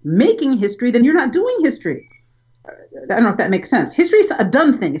not making history, then you're not doing history. I don't know if that makes sense. History is a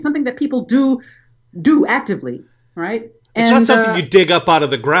done thing. It's something that people do actively, right? It's not something you dig up out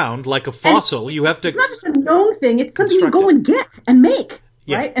of the ground like a fossil. You have to. It's not just a known thing. It's something you go and get and make,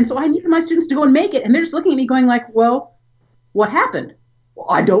 right? And so I need my students to go and make it, and they're just looking at me going like, "Well, what happened?" Well,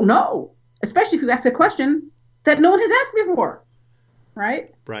 I don't know. Especially if you ask a question that no one has asked before.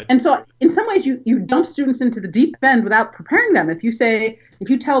 Right. And so in some ways you dump students into the deep end without preparing them. If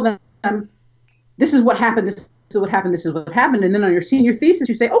you tell them this is what happened, this is what happened, this is what happened, and then on your senior thesis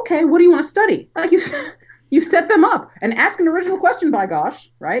you say, okay, what do you want to study? Like you set them up and ask an original question, by gosh,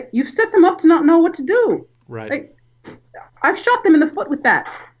 right? You've set them up to not know what to do. Right. Like, I've shot them in the foot with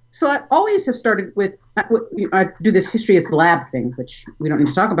that. So I always have started with, I do this history as lab thing, which we don't need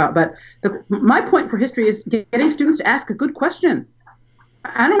to talk about, but my point for history is getting students to ask a good question.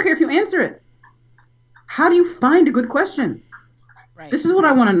 I don't care if you answer it. How do you find a good question? Right. This is what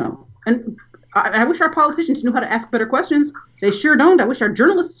I want to know. And I wish our politicians knew how to ask better questions. They sure don't. I wish our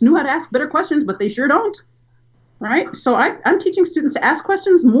journalists knew how to ask better questions, but they sure don't. Right? So I'm teaching students to ask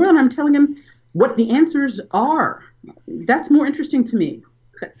questions more than I'm telling them what the answers are. That's more interesting to me.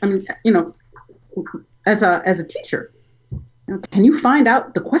 I mean, as a teacher, can you find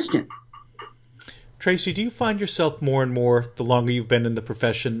out the question? Tracy, do you find yourself more and more, the longer you've been in the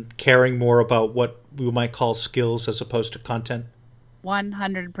profession, caring more about what we might call skills as opposed to content?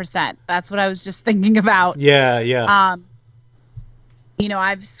 100%. That's what I was just thinking about. Yeah.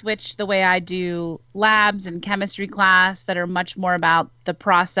 I've switched the way I do labs and chemistry class that are much more about the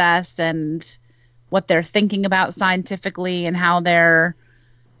process and what they're thinking about scientifically and how they're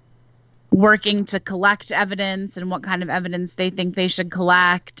working to collect evidence and what kind of evidence they think they should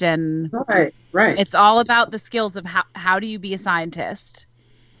collect. And right. It's all about the skills of how do you be a scientist,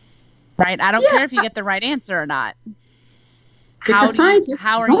 right? I don't care if you get the right answer or not. How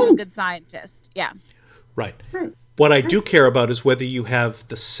are you a good scientist? Yeah. Right. What I do care about is whether you have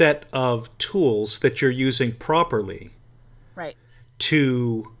the set of tools that you're using properly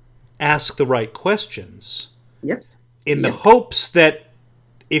to ask the right questions in the hopes that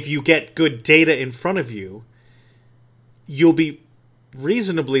if you get good data in front of you, you'll be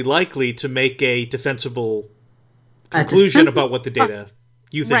reasonably likely to make a defensible conclusion about what the data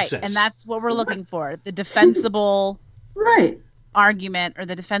you think says. And that's what we're looking for, the defensible argument or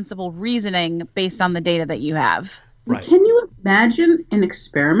the defensible reasoning based on the data that you have. Right. Can you imagine an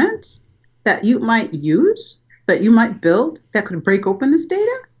experiment that you might use, that you might build, that could break open this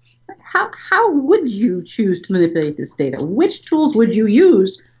data? How would you choose to manipulate this data? Which tools would you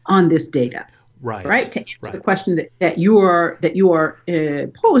use on this data? Right. To answer the question that you are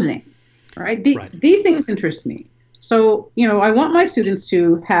posing. Right. These things interest me. So, I want my students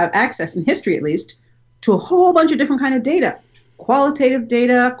to have access, in history at least, to a whole bunch of different kind of data, qualitative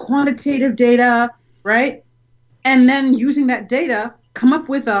data, quantitative data, right? And then using that data, come up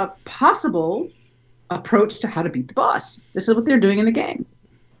with a possible approach to how to beat the boss. This is what they're doing in the game.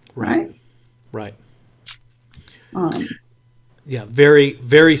 Right. Yeah, very,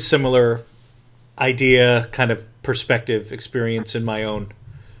 very similar idea, kind of perspective, experience in my own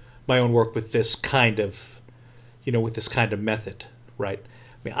work with this kind of, with this kind of method, right?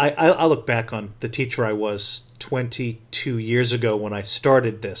 I mean, I look back on the teacher I was 22 years ago when I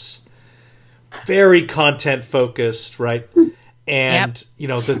started this. Very content focused, right? And,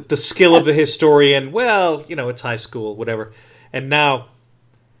 the skill of the historian, well, it's high school, whatever. And now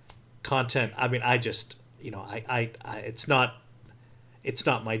content, I mean, I just, it's not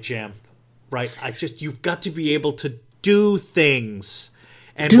my jam, right? You've got to be able to do things.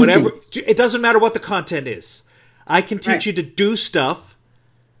 And it doesn't matter what the content is. I can teach you to do stuff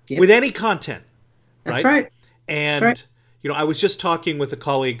with any content. That's right. And, I was just talking with a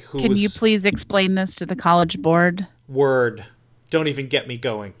colleague who Can you please explain this to the College Board? Word. Don't even get me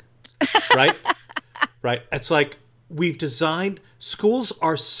going. Right? Right. It's like we've designed, schools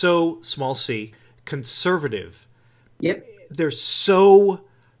are so, small c, conservative. Yep. They're so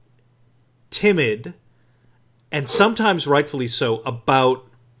timid, and sometimes rightfully so, about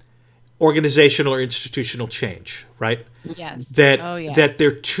organizational or institutional change, right? Yes. That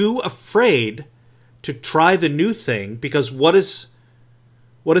they're too afraid to try the new thing, because what does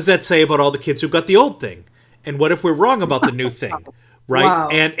that say about all the kids who got the old thing? And what if we're wrong about the new thing? Right? Wow.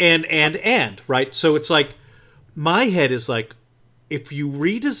 And right? So it's like, my head is like, if you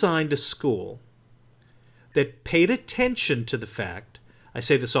redesigned a school that paid attention to the fact, I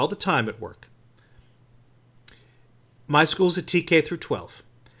say this all the time at work, my school's a TK through 12.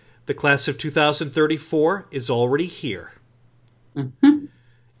 The class of 2034 is already here. Mm-hmm.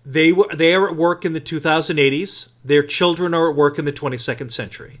 They are at work in the 2080s. Their children are at work in the 22nd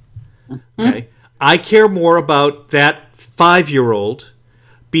century. Mm-hmm. Okay, I care more about that 5-year-old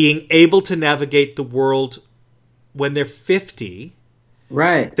being able to navigate the world when they're 50,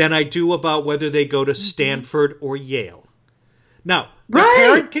 right, than I do about whether they go to Stanford or Yale. Now, the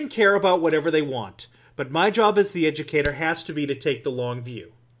parent can care about whatever they want, but my job as the educator has to be to take the long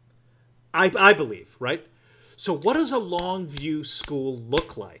view. I believe, right? So what does a long view school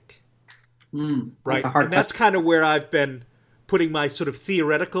look like? Right? And that's kind of where I've been putting my sort of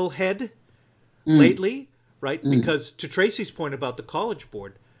theoretical head lately, right? Because to Tracy's point about the College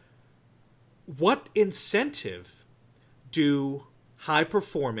Board, what incentive do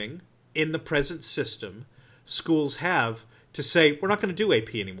high-performing, in the present system, schools have to say, we're not going to do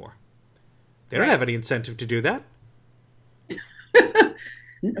AP anymore? They don't have any incentive to do that.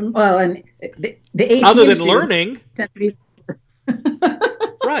 Well, and the AP other than learning.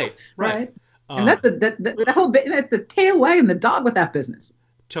 Right. And that's the whole bit. That's the tail wagging the dog with that business.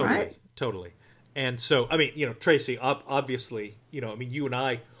 Totally. And so, I mean, Tracy, obviously, you and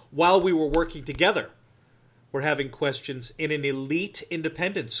I, while we were working together, were having questions in an elite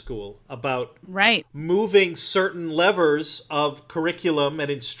independent school about moving certain levers of curriculum and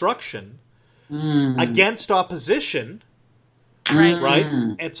instruction against opposition.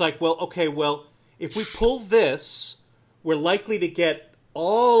 Right? It's like, if we pull this, we're likely to get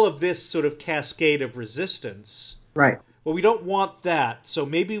all of this sort of cascade of resistance. Right. Well, we don't want that, so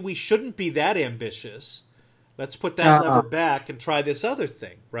maybe we shouldn't be that ambitious. Let's put that lever back and try this other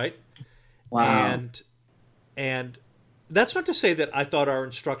thing, right? Wow. And that's not to say that I thought our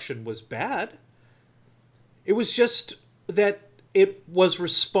instruction was bad. It was just that it was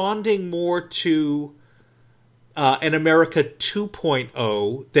responding more to an America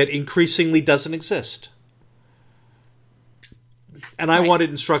 2.0 that increasingly doesn't exist. And I wanted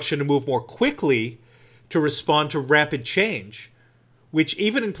instruction to move more quickly to respond to rapid change, which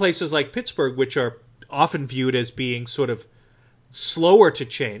even in places like Pittsburgh, which are often viewed as being sort of slower to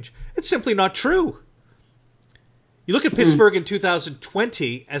change, it's simply not true. You look at Pittsburgh in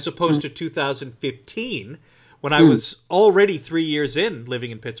 2020 as opposed to 2015, when I was already 3 years in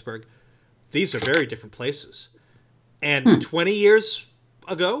living in Pittsburgh. These are very different places. And 20 years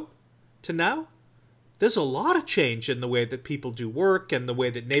ago to now, there's a lot of change in the way that people do work and the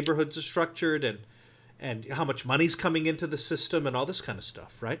way that neighborhoods are structured and how much money's coming into the system and all this kind of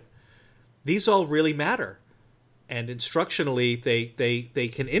stuff, right? These all really matter. and instructionally they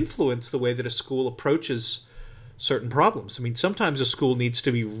can influence the way that a school approaches certain problems. I mean, sometimes a school needs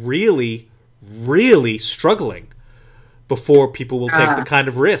to be really, really struggling before people will take the kind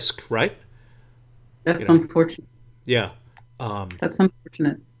of risk, right? That's unfortunate. Yeah. That's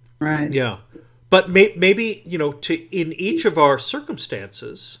unfortunate. Right. Yeah. But maybe, in each of our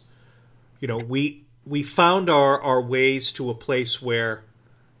circumstances, we found our ways to a place where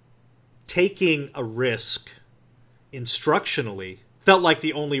taking a risk instructionally felt like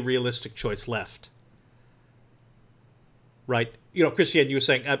the only realistic choice left. Right? Christiane, you were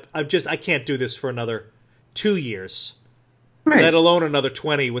saying, I can't do this for another 2 years, right, let alone another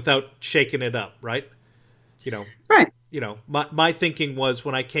 20 without shaking it up, right? Right. My thinking was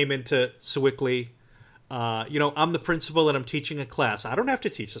when I came into Sewickley, I'm the principal and I'm teaching a class. I don't have to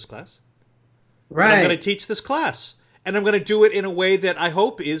teach this class. Right. But I'm going to teach this class. And I'm going to do it in a way that I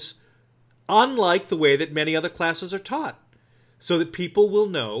hope is unlike the way that many other classes are taught. So that people will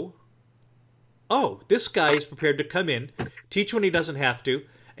know, oh, this guy is prepared to come in, teach when he doesn't have to,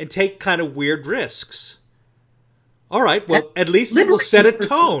 and take kind of weird risks. All right, well, at least it will set a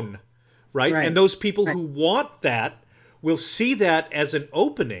tone, right? And those people who want that will see that as an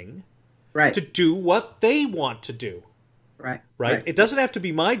opening to do what they want to do. Right? It doesn't have to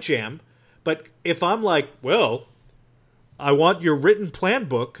be my jam, but if I'm like, well, I want your written plan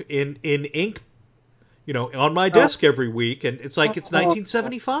book in ink, on my desk every week, and it's like it's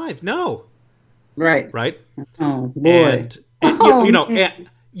 1975. No. Right? Oh, boy. And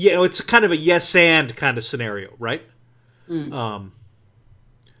it's kind of a yes and kind of scenario, right?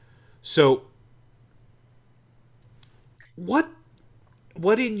 So what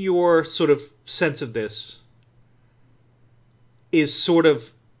in your sort of sense of this is sort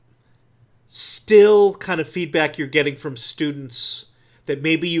of still kind of feedback you're getting from students that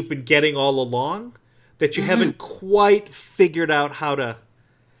maybe you've been getting all along that you haven't quite figured out how to...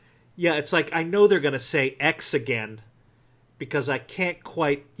 Yeah, it's like, I know they're going to say X again because I can't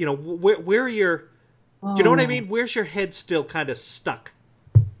quite... where are your... Do you know what I mean? Where's your head still kind of stuck?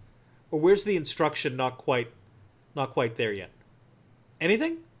 Or where's the instruction not quite there yet?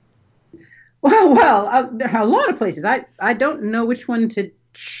 Anything? Well, a lot of places. I don't know which one to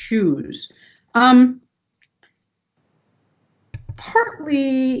choose.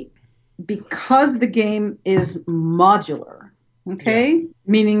 Partly because the game is modular, okay? Yeah.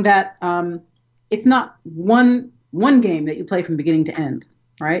 Meaning that it's not one game that you play from beginning to end,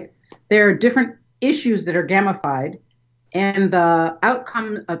 right? There are different issues that are gamified, and the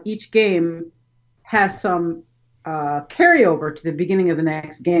outcome of each game has some carryover to the beginning of the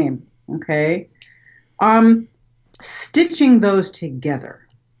next game, okay? Stitching those together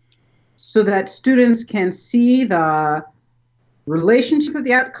so that students can see the relationship of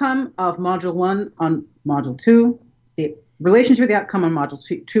the outcome of Module 1 on Module 2, the relationship of the outcome on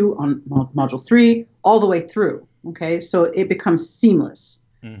Module 2 on Module 3, all the way through, okay? So it becomes seamless.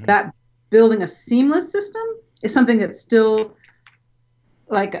 That building a seamless system is something that's still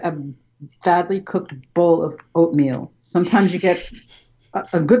like a badly cooked bowl of oatmeal. Sometimes you get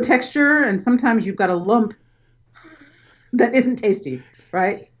a good texture, and sometimes you've got a lump that isn't tasty,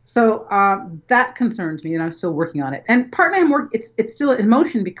 right? So that concerns me, and I'm still working on it. And partly it's still in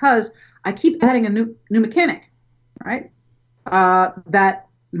motion because I keep adding a new mechanic, right? That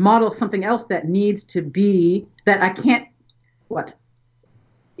models something else that needs to be, that I can't,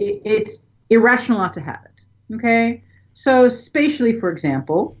 it's irrational not to have it, okay? So spatially, for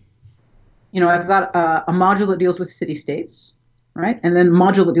example, I've got a module that deals with city-states, right? And then a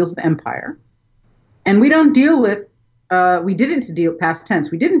module that deals with empire. And we don't deal with, past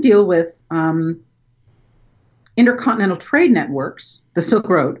tense, we didn't deal with intercontinental trade networks, the Silk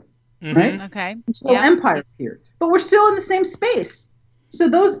Road, right? Okay. Until empire here. But we're still in the same space. So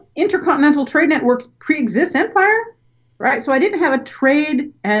those intercontinental trade networks pre-exist empire, right? So I didn't have a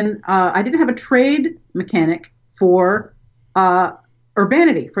trade mechanic for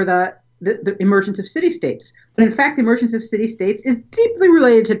urbanity, for the emergence of city-states. But in fact, the emergence of city-states is deeply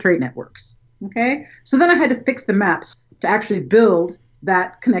related to trade networks, okay? So then I had to fix the maps to actually build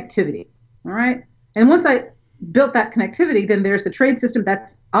that connectivity, all right? And once I built that connectivity, then there's the trade system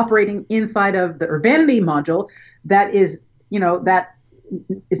that's operating inside of the urbanity module that is, that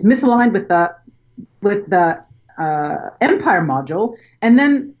is misaligned with the empire module, and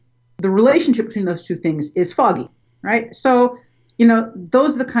then the relationship between those two things is foggy, right? So,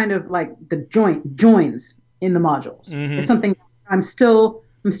 those are the kind of like the joins in the modules. It's something I'm still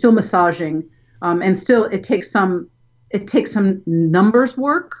massaging, and still it takes some numbers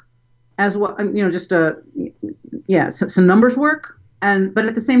work as well, some numbers work, but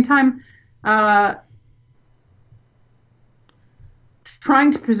at the same time,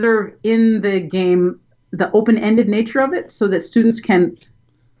 trying to preserve in the game the open-ended nature of it so that students can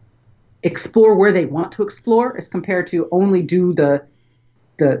explore where they want to explore as compared to only do the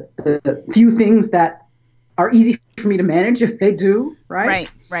few things that are easy for me to manage if they do,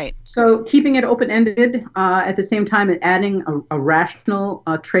 right? Right. So keeping it open-ended at the same time and adding a rational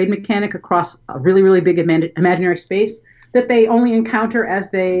trade mechanic across a really, really big imaginary space that they only encounter as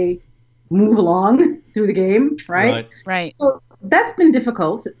they move along through the game, right? Right. So that's been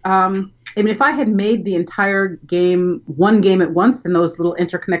difficult. I mean, if I had made the entire game one game at once, then those little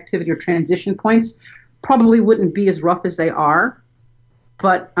interconnectivity or transition points probably wouldn't be as rough as they are.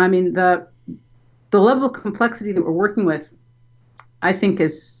 But I mean, the level of complexity that we're working with, I think,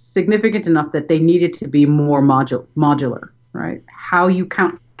 is significant enough that they needed to be more modular, right? How you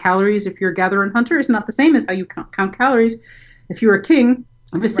count calories if you're a gatherer and hunter is not the same as how you count calories if you're a king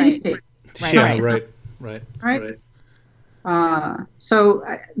of a city-state. Right. So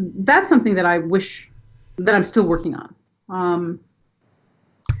that's something that I wish that I'm still working on.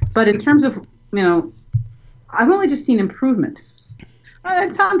 But in terms of, I've only just seen improvement.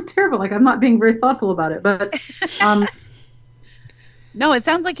 It sounds terrible, like I'm not being very thoughtful about it, but no, it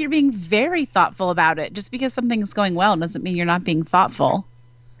sounds like you're being very thoughtful about it. Just because something's going well doesn't mean you're not being thoughtful.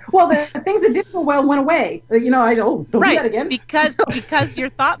 Well, the things that did go well went away. Don't do that again. Because you're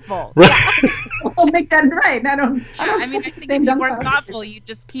thoughtful. Right. I'll make that right. I think if you weren't thoughtful, you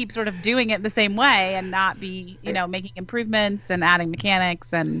just keep sort of doing it the same way and not be, making improvements and adding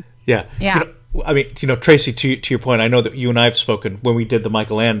mechanics and yeah. Tracy, to your point, I know that you and I have spoken when we did the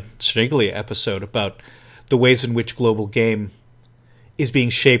Michael Ann Cerniglia episode about the ways in which global game is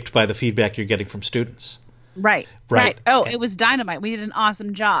being shaped by the feedback you're getting from students. Right. Oh, it was dynamite. We did an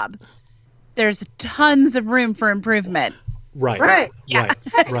awesome job. There's tons of room for improvement. Right. Well,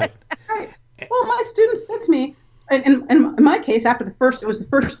 my students said to me, and in my case, after it was the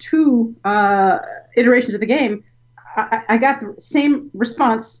first two iterations of the game, I got the same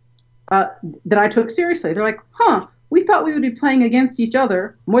response that I took seriously. They're like, we thought we would be playing against each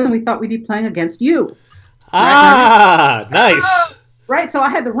other more than we thought we'd be playing against you. Nice. Right, so I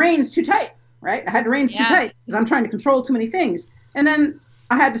had the reins too tight. Right, I had the reins too tight because I'm trying to control too many things, and then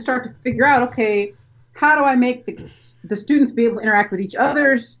I had to start to figure out, okay, how do I make the students be able to interact with each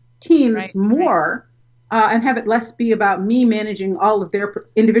other's teams more, and have it less be about me managing all of their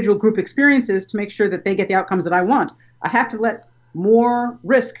individual group experiences to make sure that they get the outcomes that I want. I have to let more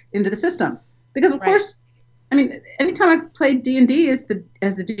risk into the system because, of course, I mean, anytime I've played D&D as the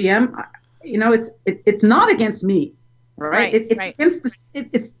DM, it's not against me. Right. It's against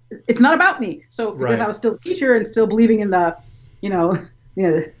it's not about me. So because I was still a teacher and still believing in the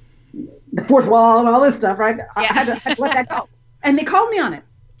fourth wall and all this stuff, right? I had to let that go. And they called me on it.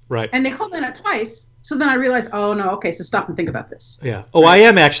 Right. And they called me on it twice. So then I realized, oh no, okay, so stop and think about this. Yeah. Oh, I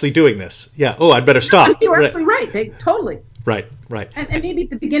am actually doing this. Yeah. Oh, I'd better stop. You're actually right. They totally. Right. And maybe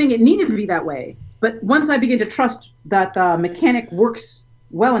at the beginning it needed to be that way. But once I begin to trust that the mechanic works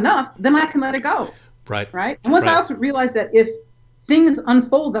well enough, then I can let it go. Right. And once I also realized that if things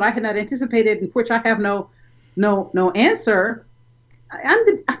unfold that I had not anticipated and for which I have no answer, I'm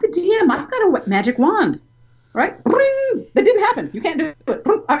the DM. I've got a magic wand, right? Bring! That didn't happen. You can't do it.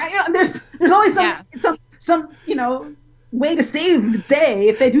 There's always some way to save the day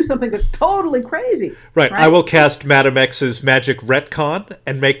if they do something that's totally crazy. Right. I will cast Madam X's magic retcon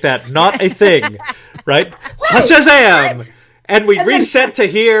and make that not a thing. Right? Shazam! Right. And we reset to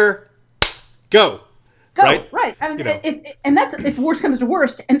here. Go. Right. I mean, and that's if worst comes to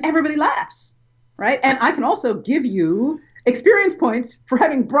worst, and everybody laughs, right? And I can also give you experience points for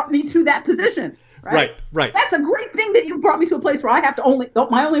having brought me to that position, right? Right. That's a great thing that you brought me to a place where I have to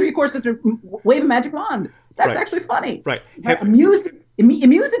my only recourse is to wave a magic wand. That's actually funny. Right. Amuse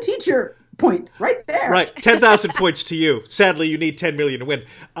the teacher points right there. Right. 10,000 points to you. Sadly, you need 10 million to win.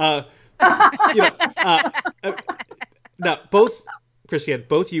 Now, both Christiane,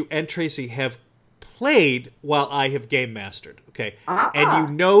 both you and Tracy have played while I have game mastered, okay? And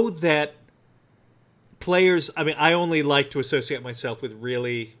you know that players, I mean, I only like to associate myself with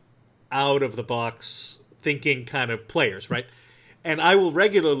really out-of-the-box thinking kind of players, right? And I will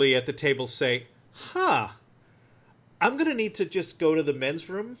regularly at the table say, I'm going to need to just go to the men's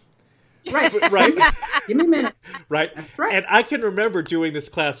room. Right. Give me a minute. Right. That's right. And I can remember doing this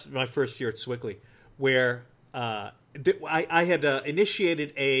class my first year at Swigley, where I had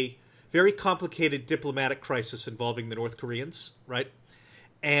initiated a very complicated diplomatic crisis involving the North Koreans, right?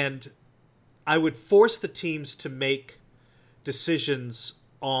 And I would force the teams to make decisions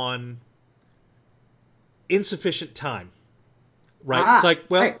on insufficient time, right? It's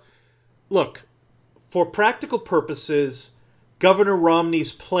like, look, for practical purposes, Governor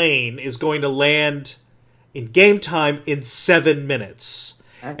Romney's plane is going to land in game time in 7 minutes.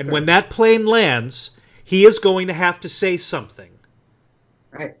 And when that plane lands, he is going to have to say something.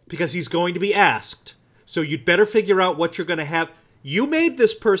 Right. Because he's going to be asked. So you'd better figure out what you're going to have. You made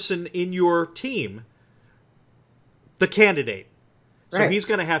this person in your team the candidate. So he's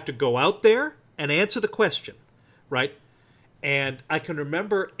going to have to go out there and answer the question, right? And I can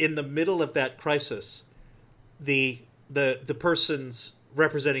remember in the middle of that crisis, the persons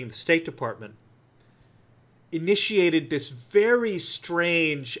representing the State Department initiated this very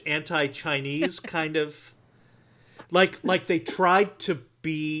strange anti-Chinese kind of like they tried to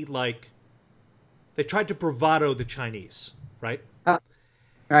be like they tried to bravado the Chinese, right?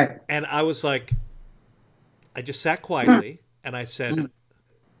 Right. And I was like, I just sat quietly and I said,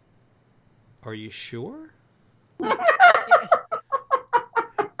 "Are you sure?"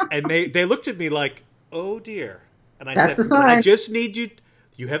 And they looked at me like, "Oh dear." And I That's said, "I just need you.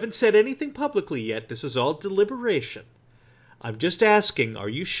 You haven't said anything publicly yet. This is all deliberation. I'm just asking, are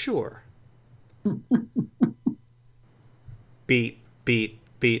you sure?" Beat.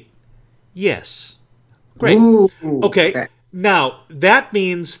 Yes. Great. Ooh, okay. Now, that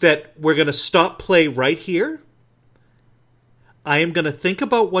means that we're going to stop play right here. I am going to think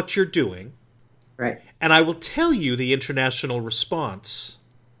about what you're doing. Right. And I will tell you the international response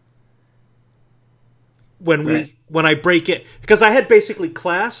when I break it. Because I had basically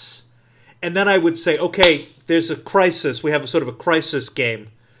class, and then I would say, okay, there's a crisis. We have a sort of a crisis game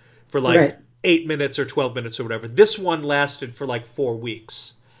for like 8 minutes or 12 minutes or whatever. This one lasted for like 4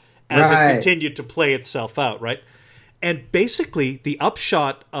 weeks as it continued to play itself out, right? And basically, the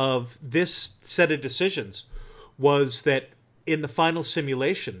upshot of this set of decisions was that in the final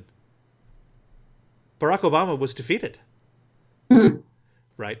simulation, Barack Obama was defeated,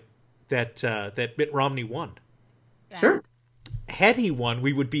 right? That Mitt Romney won. Sure. Had he won,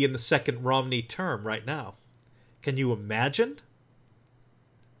 we would be in the second Romney term right now. Can you imagine?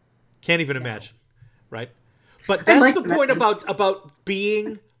 Can't even imagine, right? But that's the point about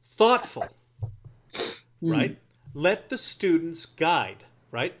being thoughtful, right? Let the students guide,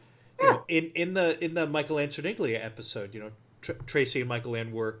 right? You know, in the Michael Anserniglia episode, you know, Tracy and Michael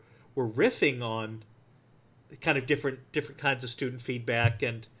Ann were riffing on kind of different kinds of student feedback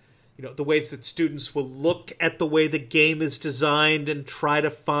and, you know, the ways that students will look at the way the game is designed and try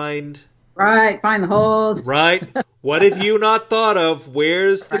to find the holes. Right. What have you not thought of?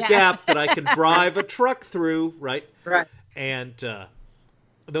 Where's the gap that I can drive a truck through? Right. Right. And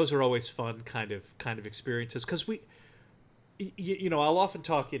those are always fun kind of experiences because you know, I'll often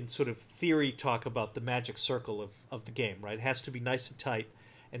talk in sort of theory talk about the magic circle of the game, right? It has to be nice and tight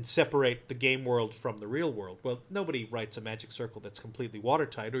and separate the game world from the real world. Well, nobody writes a magic circle that's completely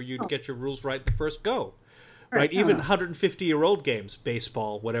watertight or you'd get your rules right the first go, right? Even 150-year-old games,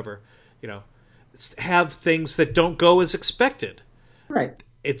 baseball, whatever, you know, have things that don't go as expected. Right.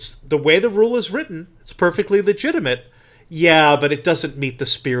 It's the way the rule is written. It's perfectly legitimate. Yeah, but it doesn't meet the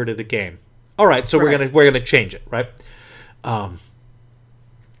spirit of the game. All right, so we're gonna change it, right? And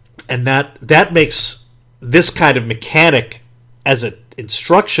that makes this kind of mechanic as an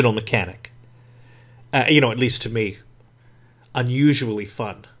instructional mechanic, you know, at least to me, unusually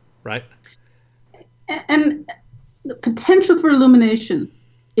fun, right? And the potential for illumination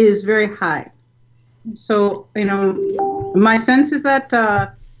is very high. So, you know, my sense is that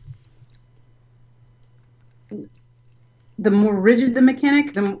the more rigid the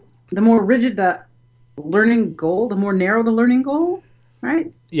mechanic, the more rigid the learning goal, the more narrow the learning goal,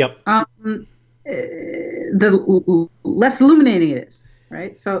 right? Yep. The less illuminating it is,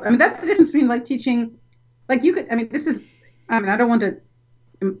 right? So, I mean, that's the difference between like teaching, like you could, I mean, I don't want to,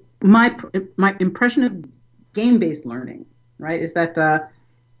 my impression of game-based learning, right, is that the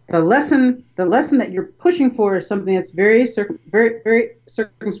lesson that you're pushing for is something that's very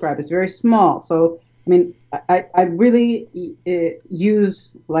circumscribed. It's very small. So, I mean, I really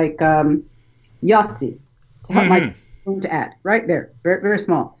use like Yahtzee to help my to add right there, very very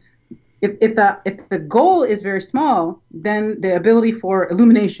small. If the goal is very small, then the ability for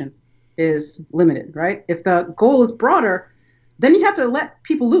illumination is limited, right? If the goal is broader, then you have to let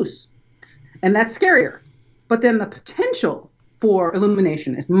people loose, and that's scarier. But then the potential for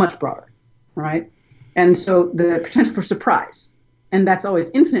illumination is much broader, right? And so the potential for surprise, and that's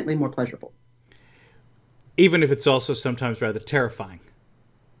always infinitely more pleasurable. Even if it's also sometimes rather terrifying.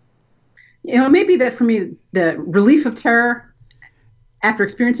 You know, maybe that for me, the relief of terror after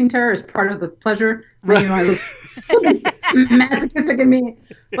experiencing terror is part of the pleasure. Right. You know, I was masochistic in me.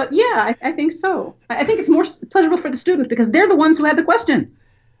 But yeah, I think so. I think it's more pleasurable for the students because they're the ones who had the question.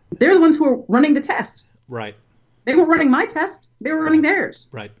 They're the ones who are running the test. Right. They weren't running my test; they were running theirs.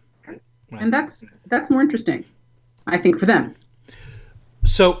 Right. And that's more interesting, I think, for them.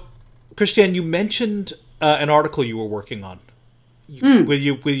 So, Christiane, you mentioned an article you were working on. Will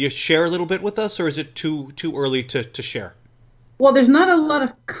you share a little bit with us, or is it too early to share? Well, there's not a lot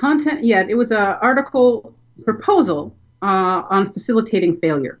of content yet. It was an article proposal on facilitating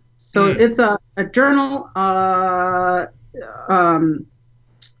failure. So it's a journal.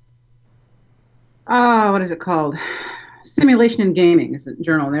 What is it called? Simulation in Gaming is a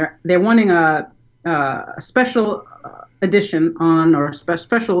journal. They're wanting a special edition on, or a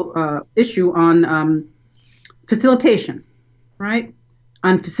special issue on facilitation, right?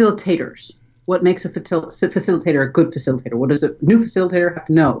 On facilitators. What makes a facilitator a good facilitator? What does a new facilitator have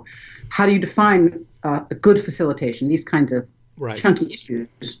to know? How do you define a good facilitation? These kinds of chunky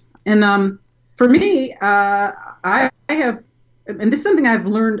issues. And for me, I have, and this is something I've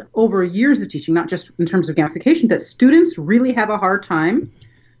learned over years of teaching, not just in terms of gamification, that students really have a hard time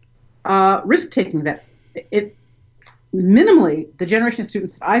risk-taking. That it minimally, the generation of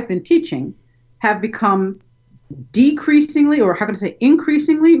students that I've been teaching have become decreasingly, or how can I say,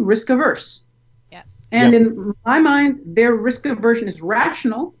 increasingly risk-averse. Yes. And in my mind, their risk aversion is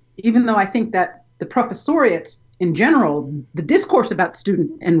rational, even though I think that the professoriate in general, the discourse about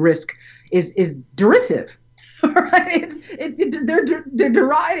student and risk is derisive. Right? They're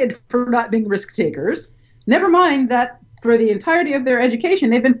derided for not being risk takers. Never mind that for the entirety of their education,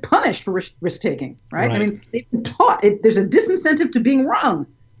 they've been punished for risk taking. Right? I mean, they've been taught there's a disincentive to being wrong.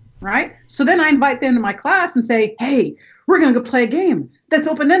 Right? So then I invite them to my class and say, hey, we're going to go play a game that's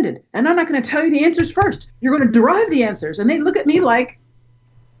open-ended, and I'm not going to tell you the answers first. You're going to derive the answers. And they look at me like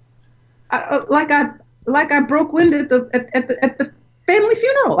I broke wind at the family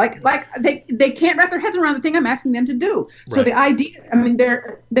funeral. Like they can't wrap their heads around the thing I'm asking them to do. So the idea, I mean,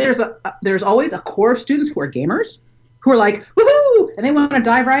 there's always a core of students who are gamers, who are like, woohoo, and they want to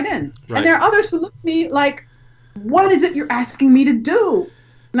dive right in. And there are others who look at me like, what is it you're asking me to do?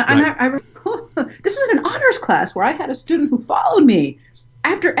 And I recall, this was an honors class where I had a student who followed me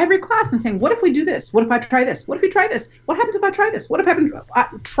after every class and saying, what if we do this? What if I try this? What if we try this? What happens if I try this? What if happens?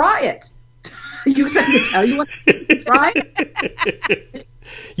 Try it. You expect me to tell you what to try?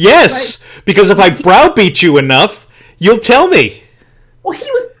 Yes, because if I browbeat you enough, you'll tell me. Well, he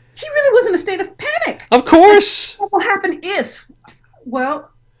really was in a state of panic. Of course. What will happen if?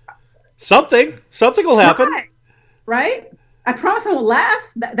 Well, something will happen. Right? I promise I won't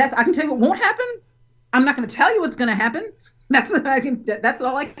laugh. I can tell you what won't happen. I'm not going to tell you what's going to happen. That's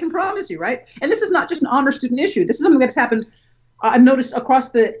all I can promise you, right? And this is not just an honor student issue. This is something that's happened. I've noticed across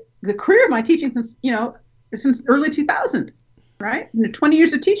the career of my teaching since early 2000, right? 20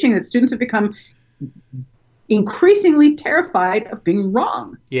 years of teaching, that students have become increasingly terrified of being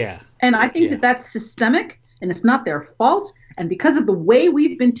wrong. Yeah. And I think that that's systemic, and it's not their fault. And because of the way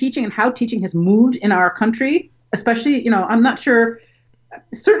we've been teaching and how teaching has moved in our country, especially, I'm not sure,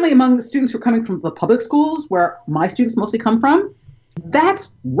 certainly among the students who are coming from the public schools, where my students mostly come from, that's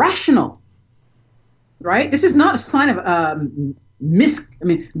rational, right? This is not a sign of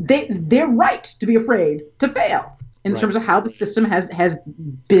they're right to be afraid to fail in terms of how the system has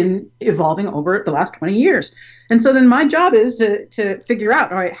been evolving over the last 20 years. And so then my job is to figure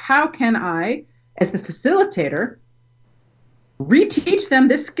out, all right, how can I, as the facilitator, reteach them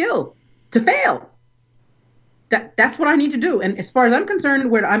this skill to fail? That's what I need to do. And as far as I'm concerned,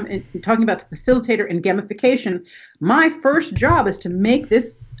 where I'm talking about the facilitator and gamification, my first job is to make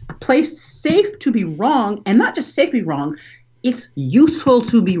this a place safe to be wrong, and not just safe to be wrong, it's useful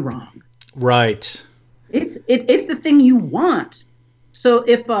to be wrong. Right. It's the thing you want. So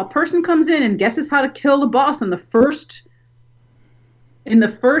if a person comes in and guesses how to kill the boss in the first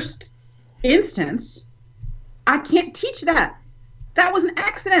instance, I can't teach that. That was an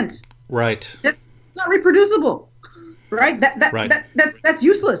accident. Right. That's not reproducible. Right? That's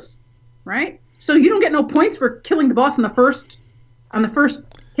useless. Right? So you don't get no points for killing the boss on the first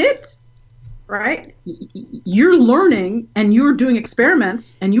hit. Right? You're learning and you're doing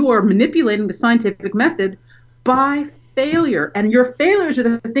experiments and you are manipulating the scientific method by failure. And your failures are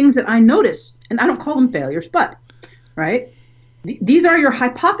the things that I notice. And I don't call them failures, but, right? These are your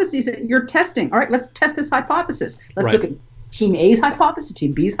hypotheses that you're testing. All right, let's test this hypothesis. Let's look at Team A's hypothesis,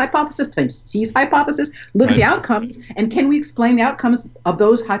 Team B's hypothesis, Team C's hypothesis. Look at the outcomes. And can we explain the outcomes of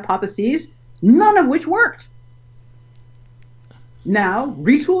those hypotheses, none of which worked? Now,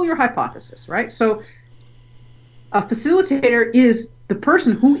 retool your hypothesis, right? So a facilitator is the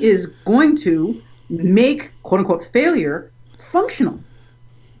person who is going to make, quote unquote, failure functional.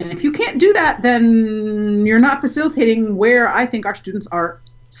 And if you can't do that, then you're not facilitating where I think our students are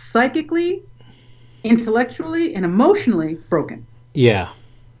psychically intellectually and emotionally broken. Yeah.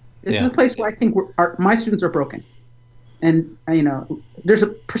 This is a place where I think my students are broken. And, there's a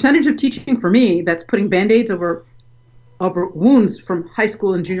percentage of teaching for me that's putting Band-Aids over wounds from high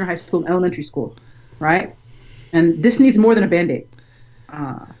school and junior high school and elementary school, right? And this needs more than a Band-Aid.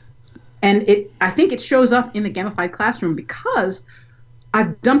 And I think it shows up in the gamified classroom because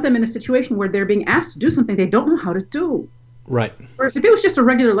I've dumped them in a situation where they're being asked to do something they don't know how to do. Right. Whereas if it was just a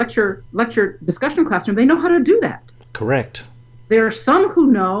regular lecture discussion classroom, they know how to do that. Correct. There are some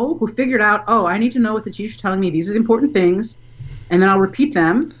who figured out, I need to know what the teacher's telling me. These are the important things, and then I'll repeat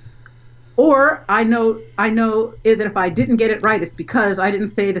them. Or I know that if I didn't get it right, it's because I didn't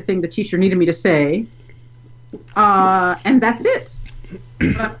say the thing the teacher needed me to say, and that's it.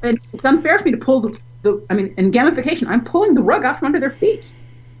 And it's unfair for me to pull in gamification, I'm pulling the rug out from under their feet.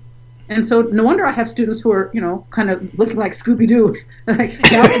 And so no wonder I have students who are, kind of looking like Scooby-Doo. Like,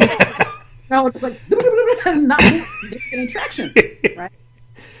 it's like, not getting traction, right?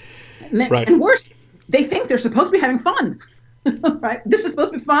 And worse, they think they're supposed to be having fun, right? This is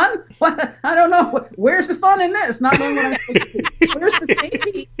supposed to be fun? What? I don't know. Where's the fun in this? Not knowing what I'm supposed to do. Where's the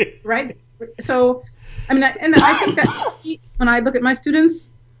safety, right? So, I think that when I look at my students,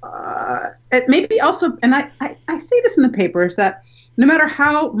 it maybe also, and I say this in the paper, is that no matter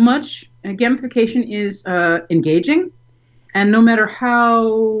how much gamification is engaging, and no matter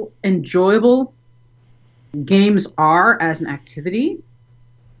how enjoyable games are as an activity,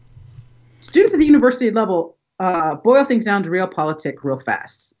 students at the university level boil things down to realpolitik real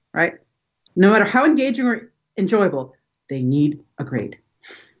fast, right? No matter how engaging or enjoyable, they need a grade.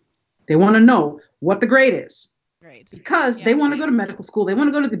 They want to know what the grade is. Right. Because they want to go to medical school, they want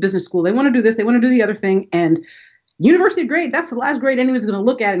to go to the business school, they want to do this, they want to do the other thing, and university grade, that's the last grade anyone's going to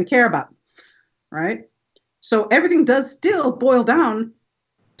look at and care about, right? So everything does still boil down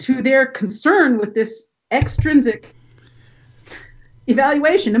to their concern with this extrinsic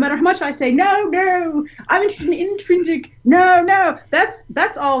evaluation. No matter how much I say, no, I'm interested in intrinsic, no,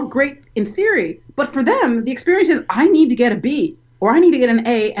 that's all great in theory. But for them, the experience is I need to get a B or I need to get an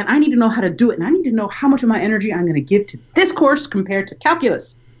A and I need to know how to do it. And I need to know how much of my energy I'm going to give to this course compared to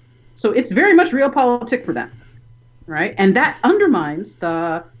calculus. So it's very much realpolitik for them, right? And that undermines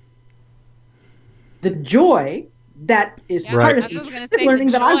the joy that is part of the learning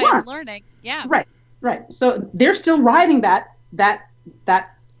that I want. Learning. Yeah. Right. So they're still riding that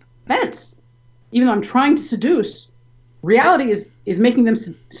fence, even though I'm trying to seduce. Reality is making them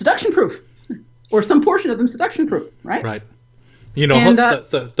seduction proof, or some portion of them seduction proof. Right. Right.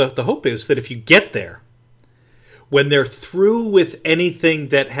 The hope is that if you get there, when they're through with anything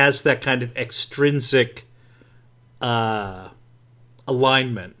that has that kind of extrinsic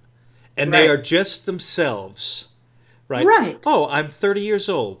alignment, and they are just themselves, right? Right. Oh, I'm 30 years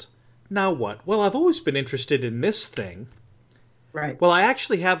old. Now what? Well, I've always been interested in this thing. Right. Well, I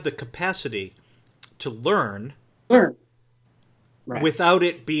actually have the capacity to learn. Right. Without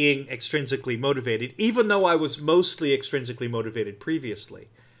it being extrinsically motivated, even though I was mostly extrinsically motivated previously.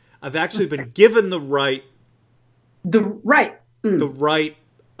 I've actually been given the right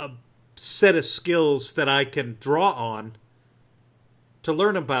set of skills that I can draw on to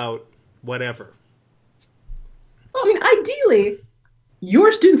learn about whatever. Well, ideally,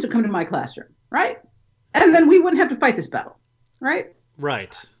 your students would come to my classroom, right? And then we wouldn't have to fight this battle, right?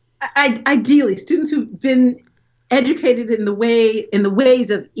 Right. Ideally, students who've been educated in the ways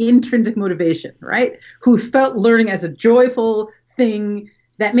of intrinsic motivation, right? Who felt learning as a joyful thing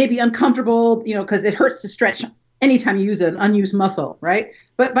that may be uncomfortable, because it hurts to stretch anytime you use an unused muscle, right?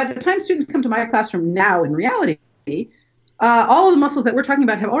 But by the time students come to my classroom now, in reality, all of the muscles that we're talking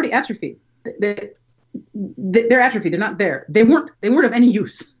about have already atrophied. They're atrophied. They're not there. They weren't of any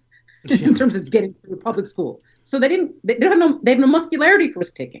use in terms of getting through public school. So they have no muscularity for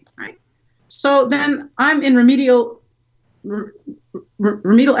risk taking, right? So then I'm in remedial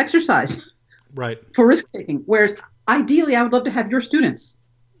exercise, right, for risk taking. Whereas ideally, I would love to have your students,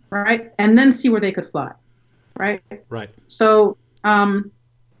 right, and then see where they could fly, right. So,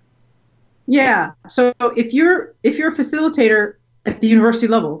 So if you're a facilitator at the university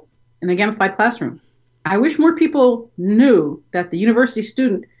level in a gamified classroom, I wish more people knew that the university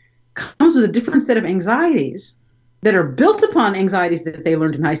student comes with a different set of anxieties that are built upon anxieties that they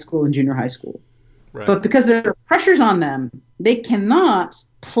learned in high school and junior high school. Right. But because there are pressures on them, they cannot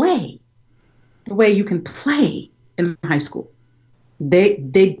play the way you can play in high school. They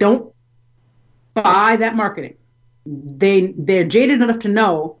don't buy that marketing. They're jaded enough to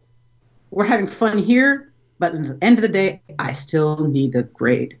know we're having fun here, but at the end of the day, I still need a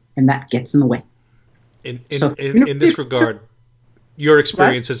grade, and that gets in the way. In this regard, your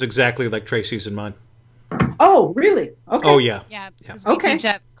experience is exactly like Tracy's and mine. Oh, really? Okay. Oh, yeah. Yeah, because we teach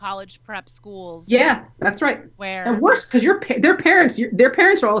at college prep schools. Yeah, that's right. Where and worse, because their parents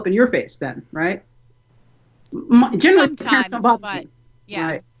are all up in your face then, right? Generally, sometimes, but yeah.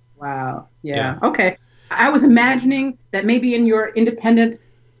 Right. Wow. Yeah. Okay. I was imagining that maybe in your independent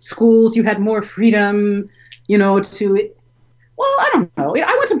schools you had more freedom, to. Well, I don't know.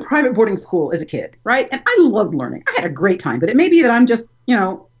 I went to private boarding school as a kid, right? And I loved learning. I had a great time. But it may be that I'm just,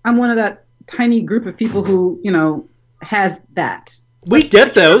 I'm one of that tiny group of people who, has that. We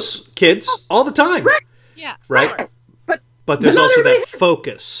get those kids all the time. Right. Yeah. Right. But there's also that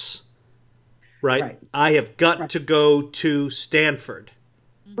focus, right? I have got to go to Stanford.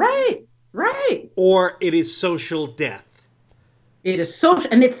 Right. Or it is social death. It is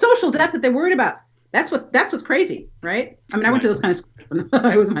social, and it's social death that they're worried about. That's what's crazy, right? I mean, I went to those kind of schools when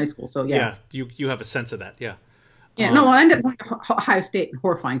I was in high school, so yeah. Yeah, you have a sense of that, yeah. Yeah, no, I ended up going to Ohio State and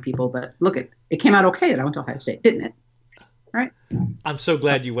horrifying people, but look, it came out okay that I went to Ohio State, didn't it? Right? I'm so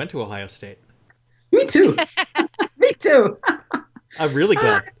glad you went to Ohio State. Me too. Me too. I'm really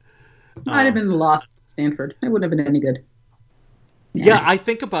glad. I'd have been lost at Stanford. It wouldn't have been any good. Yeah, I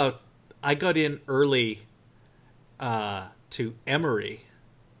think about, I got in early to Emory.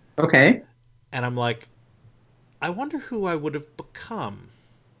 Okay. And I'm like, I wonder who I would have become.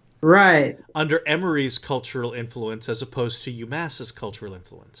 Right. Under Emory's cultural influence as opposed to UMass's cultural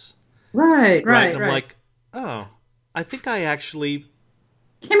influence. Right. And I'm like, oh, I think I actually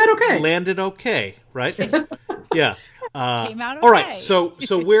came out okay. Landed okay, right? Yeah. Came out okay. All right. So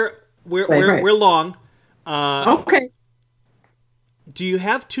we're long. Okay. Do you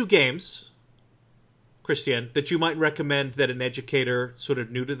have two games, Christiane, that you might recommend that an educator sort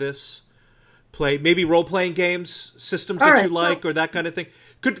of new to this play? Maybe role-playing games, systems that you like, or that kind of thing.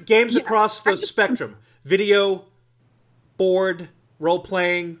 Good games across the spectrum. Video, board,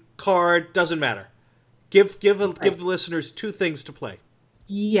 role-playing, card, doesn't matter. Give the listeners two things to play.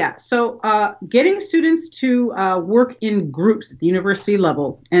 Yeah. So getting students to work in groups at the university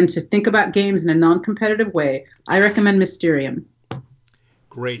level and to think about games in a non-competitive way, I recommend Mysterium.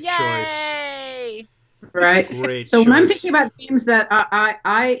 Great choice. Right. Great so choice. When I'm thinking about games that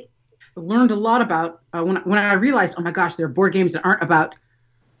I learned a lot about when I realized, oh my gosh, there are board games that aren't about,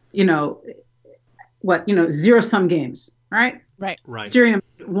 zero-sum games, right? Right. Mysterium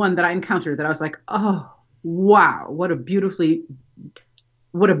is one that I encountered that I was like, oh, wow, what a beautiful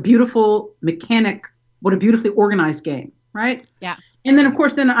mechanic, what a beautifully organized game, right? Yeah. And then, of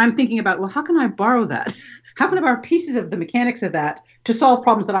course, I'm thinking about, well, how can I borrow that? How can I borrow pieces of the mechanics of that to solve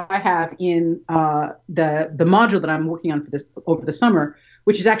problems that I have in the module that I'm working on over the summer,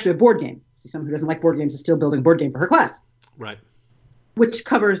 which is actually a board game. See, someone who doesn't like board games is still building a board game for her class. Right. Which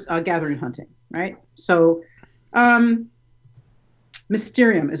covers gathering hunting, right? So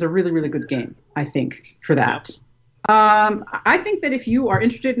Mysterium is a really, really good game, I think, for that. Yep. I think that if you are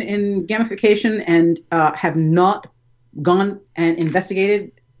interested in gamification and have not gone and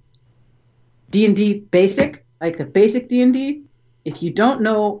investigated D&D basic, like the basic D&D, if you don't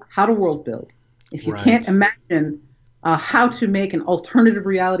know how to world build, if you can't imagine how to make an alternative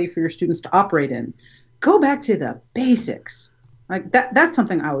reality for your students to operate in, go back to the basics. Like that's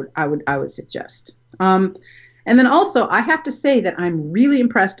something I would suggest. And then also, I have to say that I'm really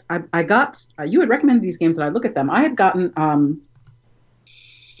impressed. I got you had recommended these games, and I look at them. I had gotten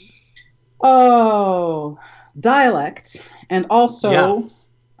Dialect, and also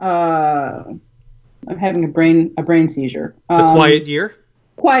I'm having a brain seizure. The Quiet Year.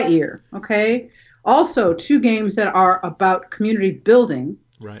 Quiet Year. Okay. Also, two games that are about community building.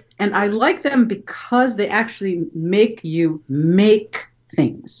 Right. And I like them because they actually make you make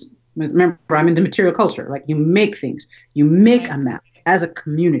things. Remember, I'm into material culture. Like, you make things. You make a map as a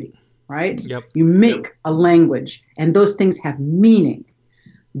community, right? Yep. You make a language, and those things have meaning.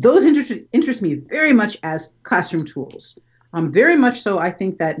 Those interest me very much as classroom tools. Very much so, I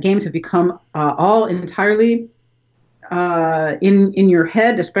think that games have become all entirely in your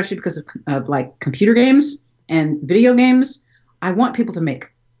head, especially because of like computer games and video games. I want people to make.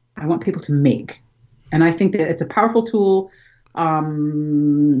 And I think that it's a powerful tool. I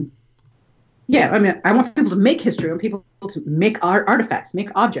want people to make history. I want people to make artifacts, make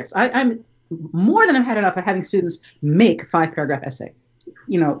objects. I'm more than I've had enough of having students make a 5-paragraph essay.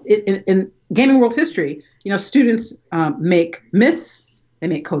 In gaming world history, students make myths, they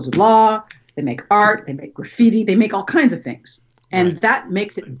make codes of law, they make art, they make graffiti, they make all kinds of things. And that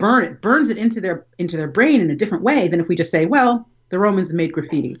makes it burns it into their brain in a different way than if we just say, well, the Romans made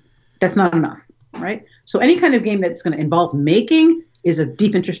graffiti. That's not enough, right? So any kind of game that's going to involve making is of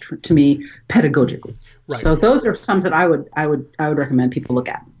deep interest to me pedagogically. Right. So those are some that I would recommend people look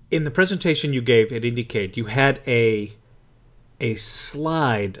at. in the presentation you gave, it indicated you had a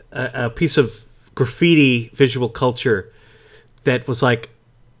slide, a piece of graffiti visual culture that was like,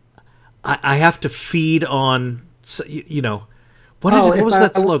 I have to feed on, what was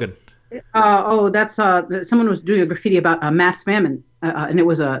that slogan? That's someone was doing a graffiti about a mass famine, and it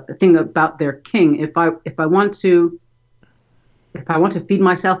was a thing about their king. If I want to feed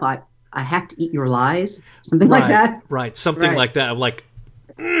myself, I have to eat your lies, something like that. Right, something like that. I'm like,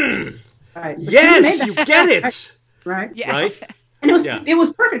 right. Yes, you get it. Right. Yeah. Right. And it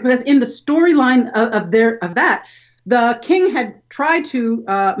was perfect because in the storyline of that, the king had tried to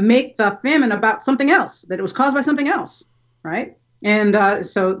make the famine about something else, that it was caused by something else, right? And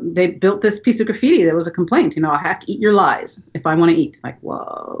so they built this piece of graffiti that was a complaint. I have to eat your lies if I want to eat. Like,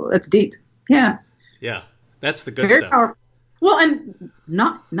 whoa, that's deep. Yeah. Yeah, that's the good Very stuff. Powerful. Well, and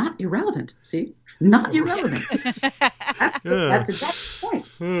not irrelevant. See, not irrelevant. That's exactly the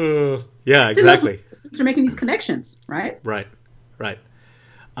point. Yeah, exactly. Students are making these connections, right? Right.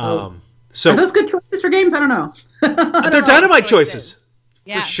 So So are those good choices for games? I don't know. they're dynamite choices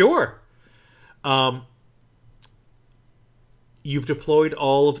Yeah. for sure. You've deployed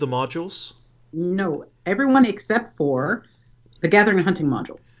all of the modules? No, everyone except for the Gathering and Hunting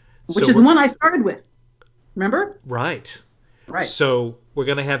module, which So is the one I started with. Remember? Right. Right. So we're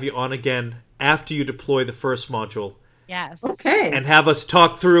going to have you on again after you deploy the first module Yes. Okay. and have us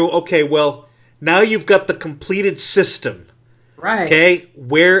talk through, okay, well, now you've got the completed system. Right. Okay?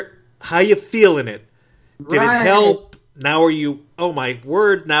 How you feeling it? Did Right. it help? Now are you, oh my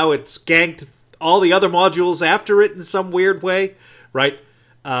word, now it's ganked all the other modules after it in some weird way, right?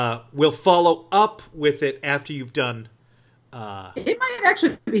 We'll follow up with it after you've done. It might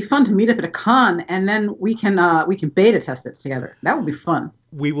actually be fun to meet up at a con, and then we can beta test it together. That would be fun.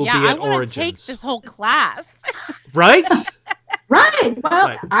 We will Yeah, be I at want to Origins. take this whole class. Right? Right. Well,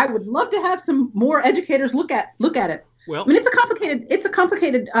 Right. I would love to have some more educators look at it. Well, I mean, it's a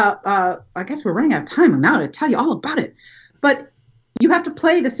complicated. I guess we're running out of time now to tell you all about it. But you have to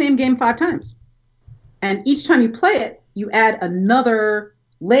play the same game 5 times, and each time you play it, you add another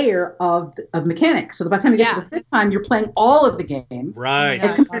layer of mechanics. So by the time you get to the 5th time, you're playing all of the game. right.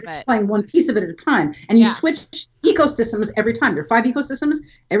 As compared to playing one piece of it at a time. And you switch ecosystems every time. There are 5 ecosystems.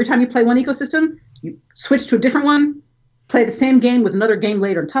 Every time you play one ecosystem, you switch to a different one, play the same game with another game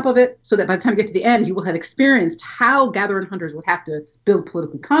later on top of it, so that by the time you get to the end, you will have experienced how gatherers and hunters would have to build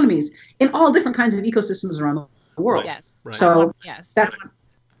political economies in all different kinds of ecosystems around the world. Yes. Right. So Yes. that's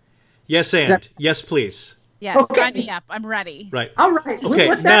Yes, and. Yes, please. Yes. Okay. Sign me up. I'm ready. Right. all right. Okay,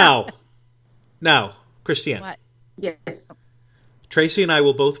 What's that? now, Christiane, What? Yes. Tracy and I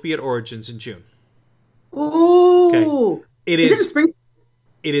will both be at Origins in June. Ooh. It Is it in is. spring?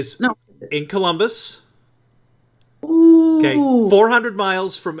 It is No. in Columbus. Ooh. Okay, 400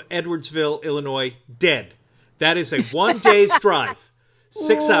 miles from Edwardsville, Illinois. Dead. That is a 1 day's drive,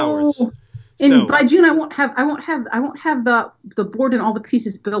 6 hours. And So by June, I won't have the board and all the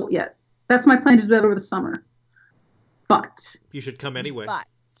pieces built yet. That's my plan to do that over the summer. But you should come anyway. But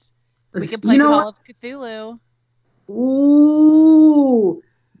we can play Call of Cthulhu. Ooh,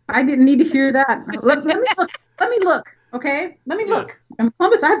 I didn't need to hear that. Let me look. Let me look. Okay, let me look. In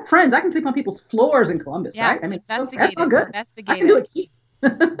Columbus, I have friends. I can sleep on people's floors in Columbus, Yeah, right? I mean, that's investigate all it. good. Investigate I can do it. it cheap.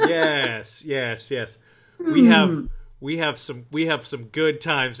 Yes. We have some good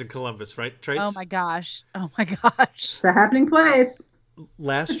times in Columbus, right, Trace? Oh my gosh. It's a happening place.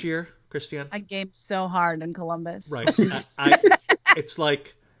 Last year, Christiane. I gamed so hard in Columbus. Right. It's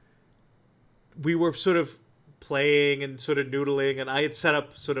like we were sort of playing and sort of noodling, and I had set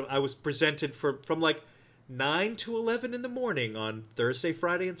up I was presented from like 9 to 11 in the morning on Thursday,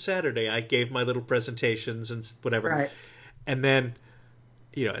 Friday, and Saturday. I gave my little presentations and whatever. Right. And then,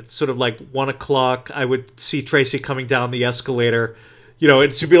 it's sort of like 1 o'clock. I would see Tracy coming down the escalator.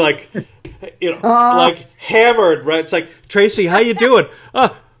 It should be like, like hammered, right? It's like, Tracy, how you doing?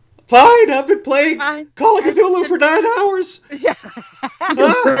 Fine. I've been playing Call of Cthulhu for 9 hours. Yeah.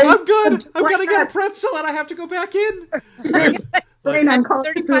 I'm good. I'm gonna get a pretzel and I have to go back in. Brain on Call of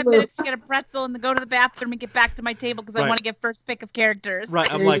 35 Cthulhu. minutes to get a pretzel and then go to the bathroom and get back to my table because I Right. want to get first pick of characters.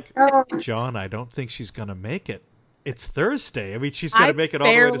 Right. I'm There like, you go. John, I don't think she's gonna make it. It's Thursday. I mean, she's gonna make it all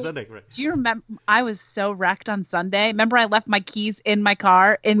the way to Sunday. Right. Do you remember? I was so wrecked on Sunday. Remember, I left my keys in my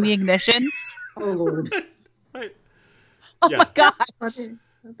car in the ignition. Oh Lord. Right. Oh Yeah. my gosh! Funny.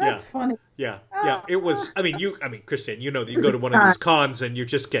 That's funny. Yeah. It was. I mean, Christiane, that you go to one of these cons and you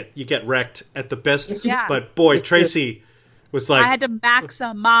get wrecked at the best. Yeah. But boy, Yes, Tracy was like, I had to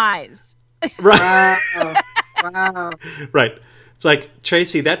maximize. right, Wow. right. It's like,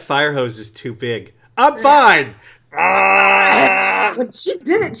 Tracy, that fire hose is too big. I'm fine. But she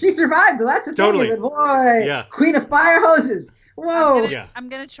did it. She survived. That's the Totally. thing. Boy, Yeah. Queen of fire hoses. Whoa. I'm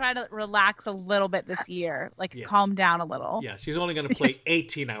gonna try to relax a little bit this year, calm down a little. Yeah, she's only going to play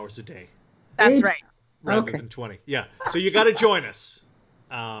 18 hours a day. That's right. Rather than 20. Yeah, so you got to join us.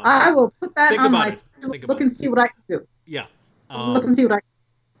 I will put that on my look and see what I can do. Yeah. Look and see what I can do.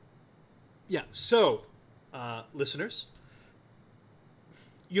 Yeah, so, listeners,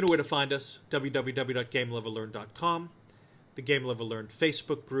 you know where to find us, www.gamelevellearn.com, the Game Level Learn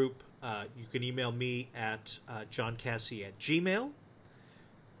Facebook group. You can email me at johncassie@gmail.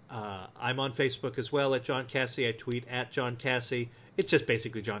 I'm on Facebook as well at John Cassie. I tweet at John Cassie. It's just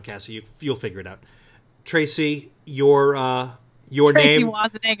basically John Cassie. You'll figure it out. Tracy, your Tracy name.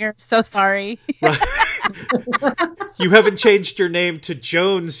 Wazenegger. So sorry. Right. You haven't changed your name to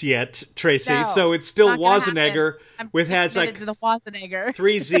Jones yet, Tracy. No, so it's still Wazenegger. With has to the Wazenegger.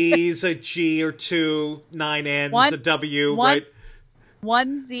 3 Z's, a G or 2, 9 N's, a W, right?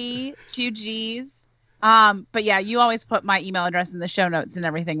 1 Z, 2 G's. But yeah, you always put my email address in the show notes and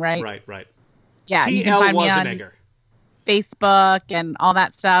everything, right? Right. Yeah, T. you can L. find Wazenegger. me on Facebook and all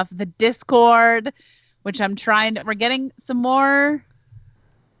that stuff. The Discord, which we're getting some more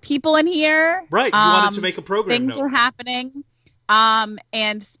people in here. Right, you wanted to make a program. Things are happening.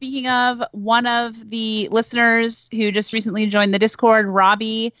 And speaking of, one of the listeners who just recently joined the Discord,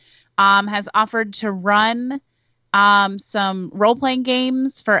 Robbie, has offered to run some role-playing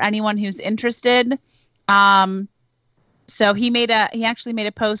games for anyone who's interested. So he actually made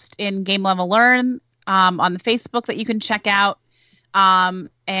a post in Game Level Learn on the Facebook that you can check out.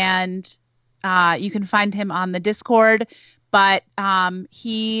 And you can find him on the Discord. But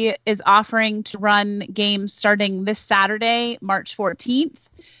he is offering to run games starting this Saturday, March 14th,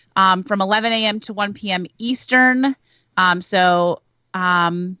 from 11 a.m. to 1 p.m. Eastern. So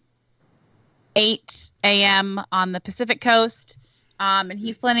 8 a.m. on the Pacific Coast. And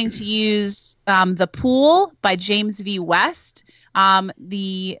he's planning to use The Pool by James V. West.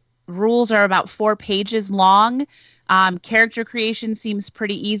 The rules are about 4 pages long. Character creation seems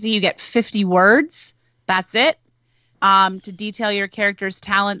pretty easy. You get 50 words. That's it. To detail your character's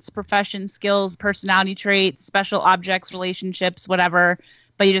talents, profession, skills, personality traits, special objects, relationships, whatever.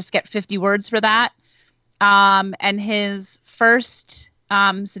 But you just get 50 words for that. And his first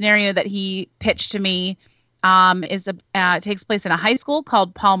scenario that he pitched to me takes place in a high school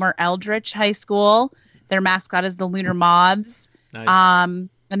called Palmer Eldritch High School. Their mascot is the Lunar Moths. Nice.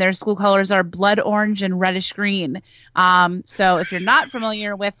 And their school colors are blood orange and reddish green. So if you're not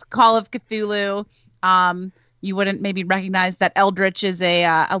familiar with Call of Cthulhu, you wouldn't maybe recognize that Eldritch is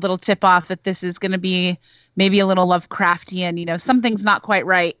a little tip-off that this is going to be maybe a little Lovecraftian. Something's not quite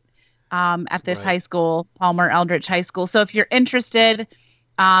right at this high school, Palmer Eldritch High School. So if you're interested,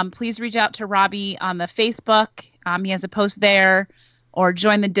 please reach out to Robbie on the Facebook. He has a post there, or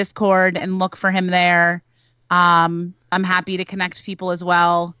join the Discord and look for him there. I'm happy to connect people as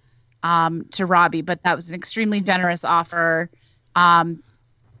well to Robbie, but that was an extremely generous offer.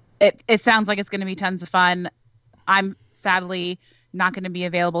 It sounds like it's going to be tons of fun. I'm sadly not going to be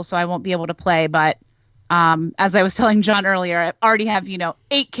available, so I won't be able to play. But as I was telling John earlier, I already have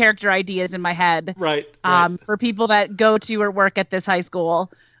 8 character ideas in my head. Right. For people that go to or work at this high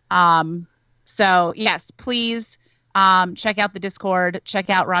school. So yes, please check out the Discord. Check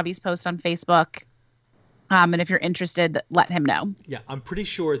out Robbie's post on Facebook. And if you're interested, let him know. Yeah, I'm pretty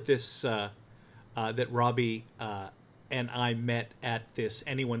sure this that Robbie and I met at this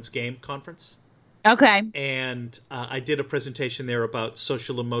Anyone's Game conference. Okay. And I did a presentation there about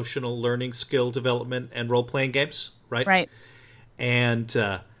social emotional learning, skill development, and role-playing games, right? Right. And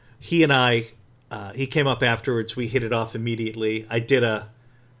he and I, he came up afterwards. We hit it off immediately. I did a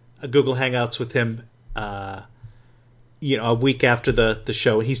Google Hangouts with him, a week after the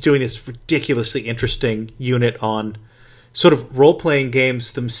show. And he's doing this ridiculously interesting unit on sort of role-playing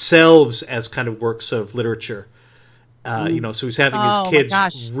games themselves as kind of works of literature. So he's having his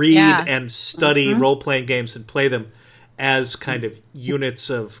kids read and study role-playing games and play them as kind of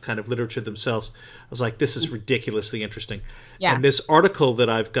units of kind of literature themselves. I was like, this is ridiculously interesting. Yeah. And this article that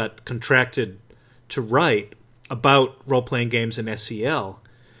I've got contracted to write about role-playing games in SEL,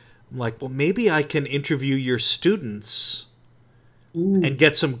 I'm like, well, maybe I can interview your students and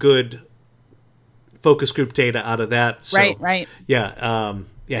get some good focus group data out of that. So, right. Yeah.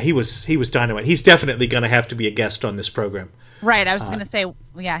 He was dynamite. He's definitely going to have to be a guest on this program. Right. I was going to say,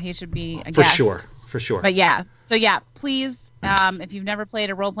 he should be a for guest. For sure. But yeah. So yeah, please, if you've never played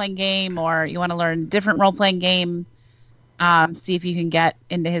a role-playing game or you want to learn a different role-playing game, see if you can get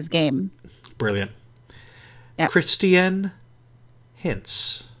into his game. Brilliant. Yep. Christiane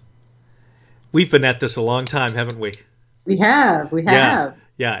Hintz. We've been at this a long time, haven't we? We have.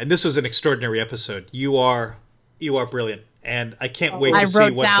 Yeah. And this was an extraordinary episode. You are brilliant, and I can't wait to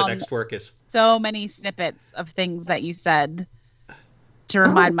see what the next work is. So many snippets of things that you said to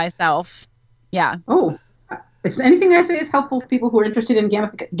remind myself. Yeah. Oh, if anything I say is helpful to people who are interested in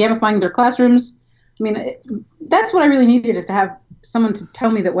gamifying their classrooms, I mean, that's what I really needed, is to have someone to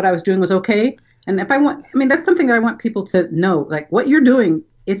tell me that what I was doing was okay. And if that's something that I want people to know, like, what you're doing,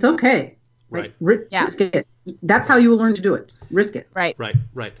 it's okay. Right. Like, risk it. That's how you will learn to do it. Risk it. Right.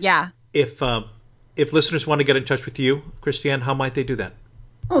 Yeah. If listeners want to get in touch with you, Christiane, how might they do that?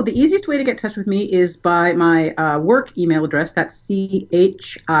 Oh, the easiest way to get in touch with me is by my work email address. That's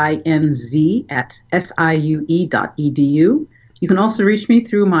CHINZ@SIUE.edu. You can also reach me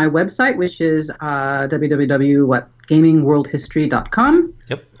through my website, which is www.gamingworldhistory.com.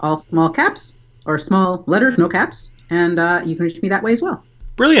 Yep. All small caps, or small letters, no caps. And you can reach me that way as well.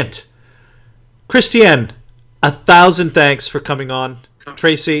 Brilliant. Christiane, 1,000 thanks for coming on.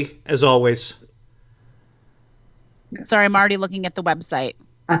 Tracy, as always. Sorry, I'm already looking at the website.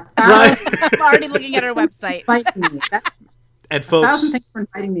 Right. I'm already looking at our website. And folks, 1,000 thanks for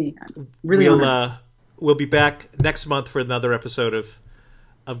inviting me. I'm really honored. We'll be back next month for another episode of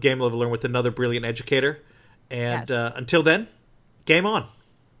Game Live Learn with another brilliant educator. And until then, game on.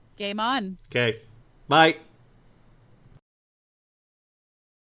 Game on. Okay. Bye.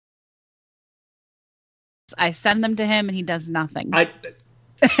 I send them to him and he does nothing.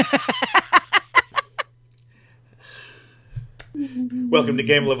 Welcome to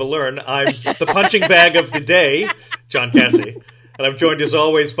Game Live Learn. I'm the punching bag of the day, John Cassie. And I'm joined as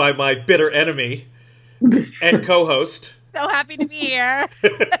always by my bitter enemy and co-host. So happy to be here.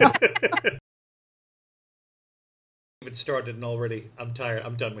 It started and already I'm tired.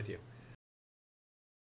 I'm done with you.